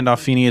James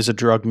Gandolfini is a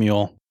drug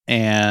mule,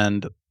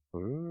 and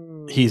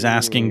he's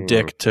asking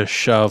Dick to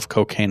shove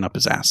cocaine up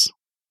his ass.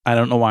 I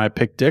don't know why I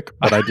picked Dick,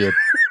 but I did.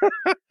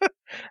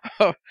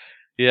 Oh,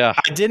 yeah.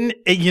 I didn't,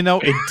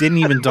 it didn't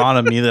even dawn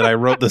on me that I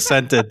wrote the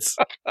sentence,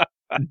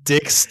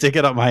 Dick, stick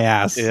it up my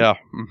ass. Yeah.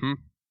 Mm-hmm.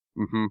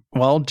 Mm-hmm.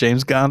 Well,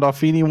 James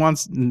Gandolfini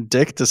wants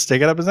Dick to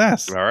stick it up his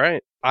ass. All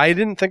right. I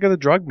didn't think of the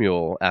drug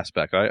mule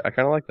aspect. I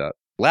kind of like that.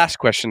 Last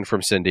question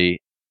from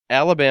Cindy.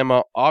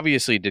 Alabama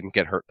obviously didn't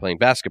get hurt playing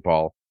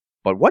basketball,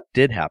 but what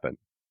did happen?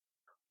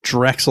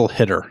 Drexel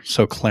hit her,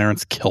 so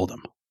Clarence killed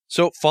him.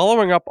 So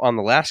following up on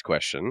the last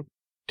question,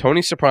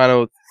 Tony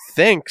Soprano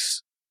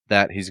thinks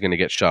that he's going to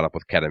get shot up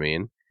with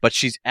ketamine, but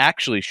she's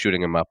actually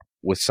shooting him up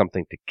with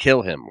something to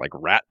kill him, like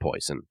rat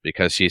poison,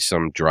 because he's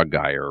some drug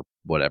guy or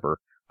whatever.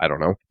 I don't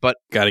know. But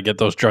got to get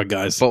those drug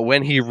guys. But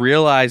when he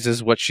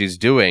realizes what she's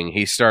doing,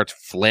 he starts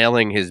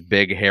flailing his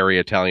big, hairy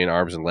Italian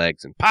arms and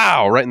legs and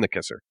pow, right in the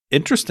kisser.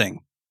 Interesting.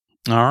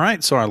 All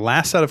right. So our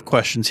last set of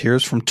questions here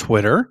is from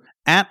Twitter.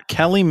 At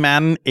Kelly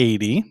Madden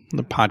 80,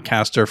 the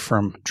podcaster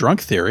from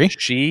Drunk Theory.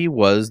 She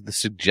was the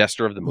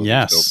suggester of the movie.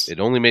 Yes. So it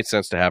only made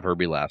sense to have her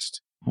be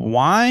last.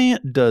 Why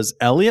does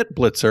Elliot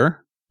Blitzer,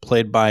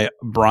 played by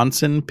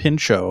Bronson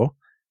Pinchot,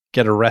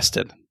 get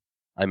arrested?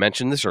 I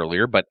mentioned this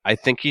earlier, but I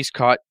think he's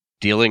caught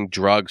dealing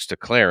drugs to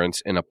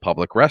Clarence in a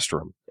public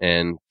restroom.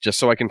 And just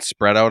so I can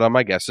spread out on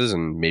my guesses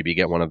and maybe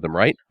get one of them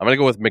right, I'm going to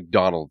go with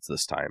McDonald's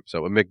this time.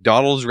 So a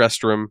McDonald's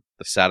restroom,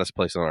 the saddest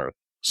place on earth.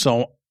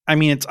 So, I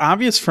mean, it's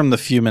obvious from the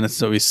few minutes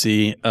that we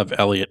see of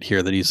Elliot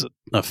here that he's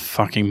a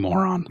fucking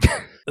moron.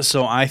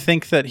 So I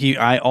think that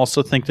I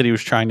also think that he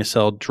was trying to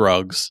sell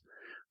drugs,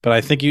 but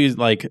I think he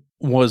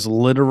was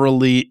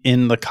literally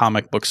in the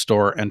comic book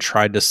store and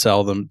tried to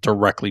sell them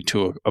directly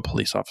to a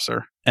police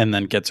officer and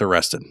then gets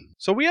arrested.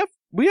 So we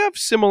have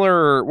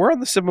similar, we're on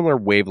the similar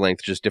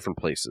wavelength, just different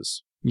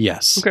places.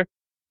 Yes. Okay.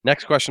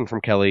 Next question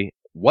from Kelly.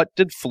 What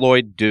did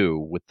Floyd do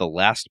with the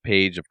last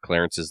page of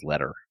Clarence's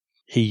letter?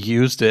 He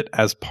used it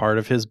as part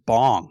of his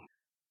bong.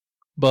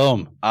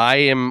 Boom. I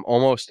am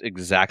almost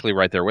exactly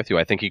right there with you.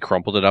 I think he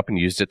crumpled it up and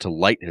used it to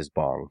light his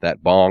bong.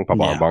 That bong,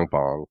 ba-bong, bong,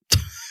 bong.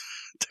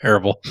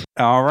 Terrible.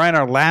 All right,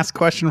 our last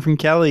question from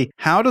Kelly.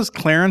 How does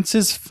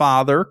Clarence's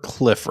father,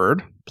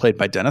 Clifford, played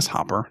by Dennis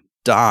Hopper,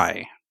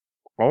 die?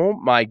 Oh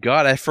my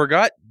God, I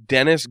forgot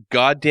Dennis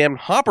goddamn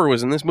Hopper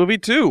was in this movie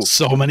too.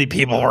 So many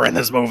people were in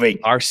this movie.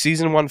 Our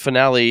season 1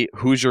 finale,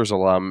 Hoosiers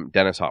alum,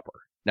 Dennis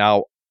Hopper.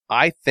 Now,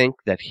 I think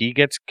that he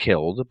gets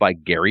killed by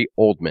Gary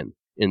Oldman.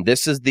 And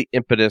this is the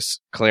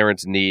impetus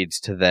Clarence needs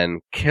to then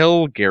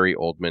kill Gary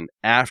Oldman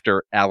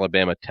after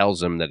Alabama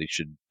tells him that he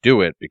should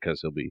do it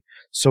because he'll be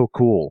so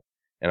cool.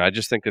 And I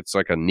just think it's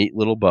like a neat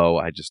little bow.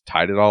 I just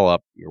tied it all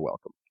up. You're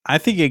welcome. I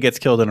think he gets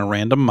killed in a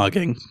random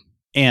mugging.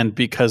 And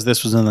because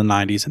this was in the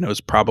 90s and it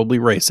was probably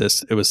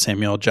racist, it was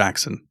Samuel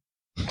Jackson.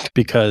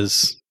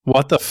 Because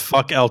what the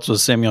fuck else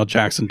was Samuel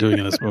Jackson doing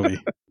in this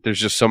movie? There's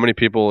just so many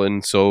people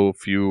and so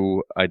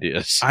few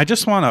ideas. I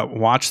just want to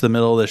watch the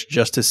middle of this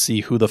just to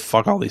see who the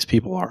fuck all these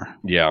people are.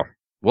 Yeah.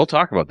 We'll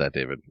talk about that,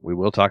 David. We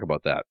will talk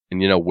about that.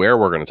 And you know where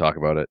we're going to talk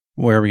about it?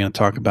 Where are we going to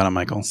talk about it,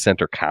 Michael?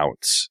 Center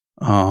counts.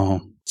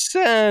 Oh.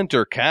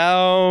 Center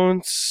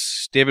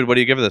counts. David, what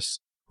do you give this?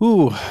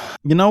 Ooh,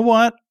 you know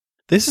what?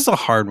 This is a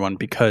hard one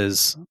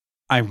because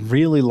I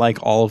really like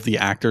all of the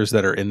actors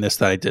that are in this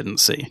that I didn't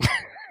see.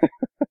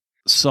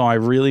 So I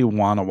really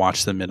want to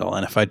watch the middle.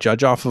 And if I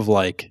judge off of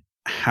like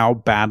how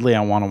badly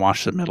I want to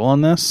watch the middle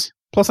in this,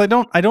 plus I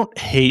don't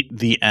hate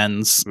the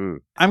ends.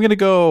 I'm going to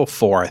go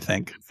 4, I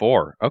think.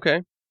 4.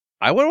 Okay.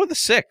 I went with a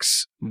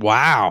 6.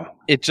 Wow.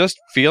 It just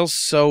feels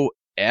so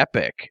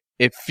epic.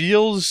 It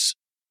feels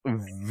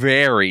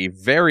very,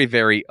 very,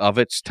 very of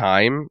its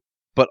time,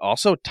 but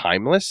also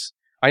timeless.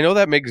 I know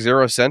that makes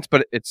zero sense,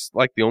 but it's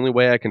like the only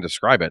way I can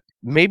describe it.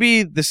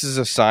 Maybe this is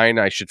a sign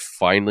I should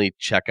finally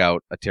check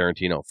out a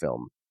Tarantino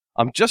film.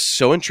 I'm just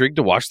so intrigued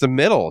to watch the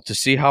middle, to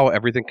see how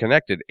everything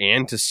connected,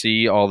 and to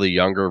see all the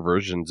younger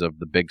versions of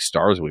the big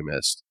stars we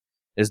missed.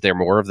 Is there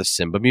more of the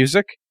Simba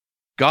music?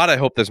 God, I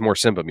hope there's more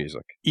Simba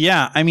music.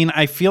 Yeah, I mean,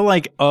 I feel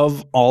like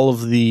of all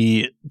of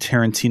the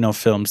Tarantino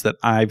films that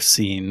I've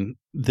seen,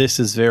 this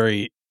is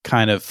very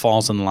kind of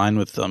falls in line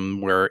with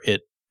them, where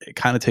it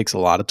kind of takes a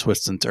lot of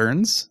twists and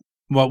turns.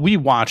 What we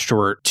watched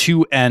were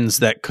 2 ends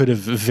that could have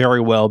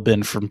very well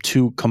been from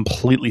 2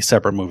 completely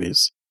separate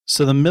movies.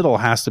 So the middle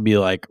has to be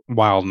like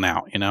wild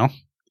now, you know?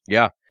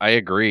 Yeah, I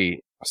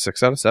agree.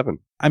 6 out of 7.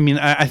 I mean,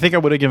 I think I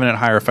would have given it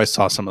higher if I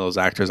saw some of those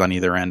actors on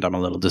either end. I'm a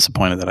little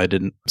disappointed that I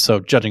didn't. So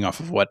judging off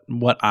of what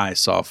I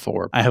saw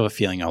for, I have a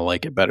feeling I'll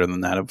like it better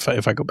than that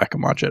if I go back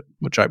and watch it,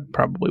 which I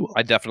probably will.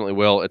 I definitely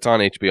will. It's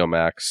on HBO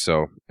Max,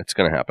 so it's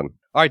going to happen.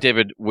 All right,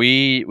 David,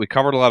 we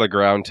covered a lot of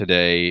ground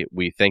today.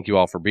 We thank you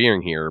all for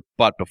being here.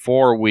 But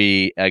before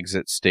we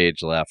exit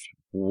stage left,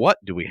 what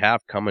do we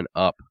have coming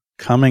up?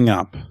 Coming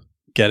up.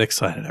 Get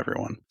excited,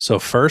 everyone. So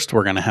first,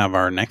 we're going to have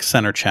our next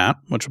center chat,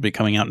 which will be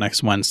coming out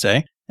next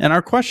Wednesday. And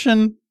our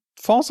question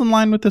falls in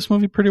line with this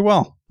movie pretty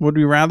well. Would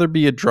we rather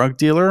be a drug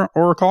dealer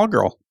or a call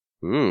girl?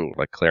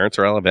 Like Clarence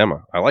or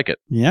Alabama. I like it.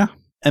 Yeah.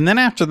 And then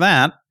after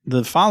that,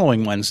 the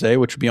following Wednesday,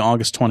 which will be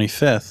August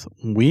 25th,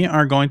 we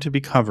are going to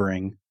be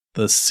covering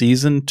the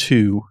season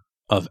 2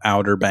 of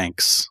Outer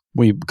Banks.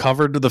 We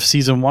covered the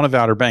season 1 of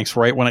Outer Banks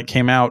right when it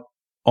came out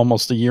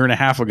almost a year and a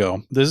half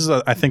ago. This is,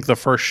 I think, the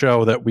first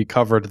show that we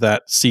covered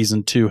that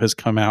season 2 has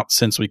come out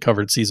since we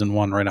covered season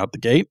 1 right out the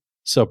gate.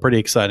 So pretty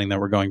exciting that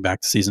we're going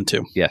back to season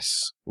 2.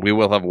 Yes. We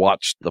will have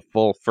watched the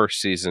full first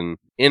season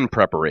in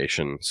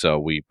preparation. So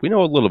we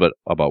know a little bit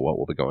about what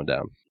will be going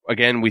down.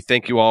 Again, we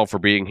thank you all for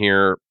being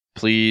here.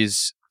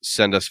 Please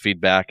send us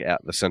feedback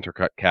at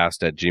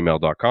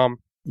thecentercutcast@gmail.com.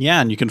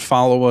 Yeah, and you can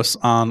follow us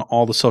on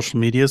all the social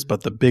medias,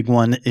 but the big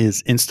one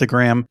is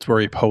Instagram. It's where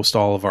we post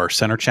all of our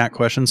center chat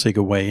questions, so you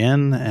can weigh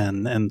in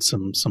and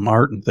some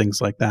art and things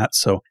like that.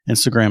 So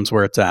Instagram's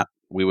where it's at.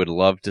 We would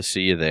love to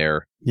see you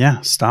there. Yeah,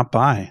 stop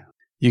by.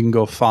 You can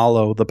go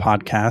follow the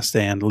podcast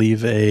and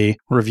leave a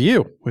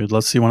review. We'd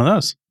love to see one of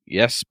those.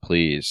 Yes,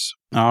 please.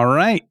 All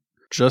right.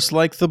 Just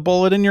like the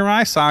bullet in your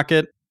eye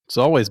socket, it's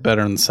always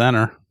better in the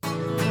center.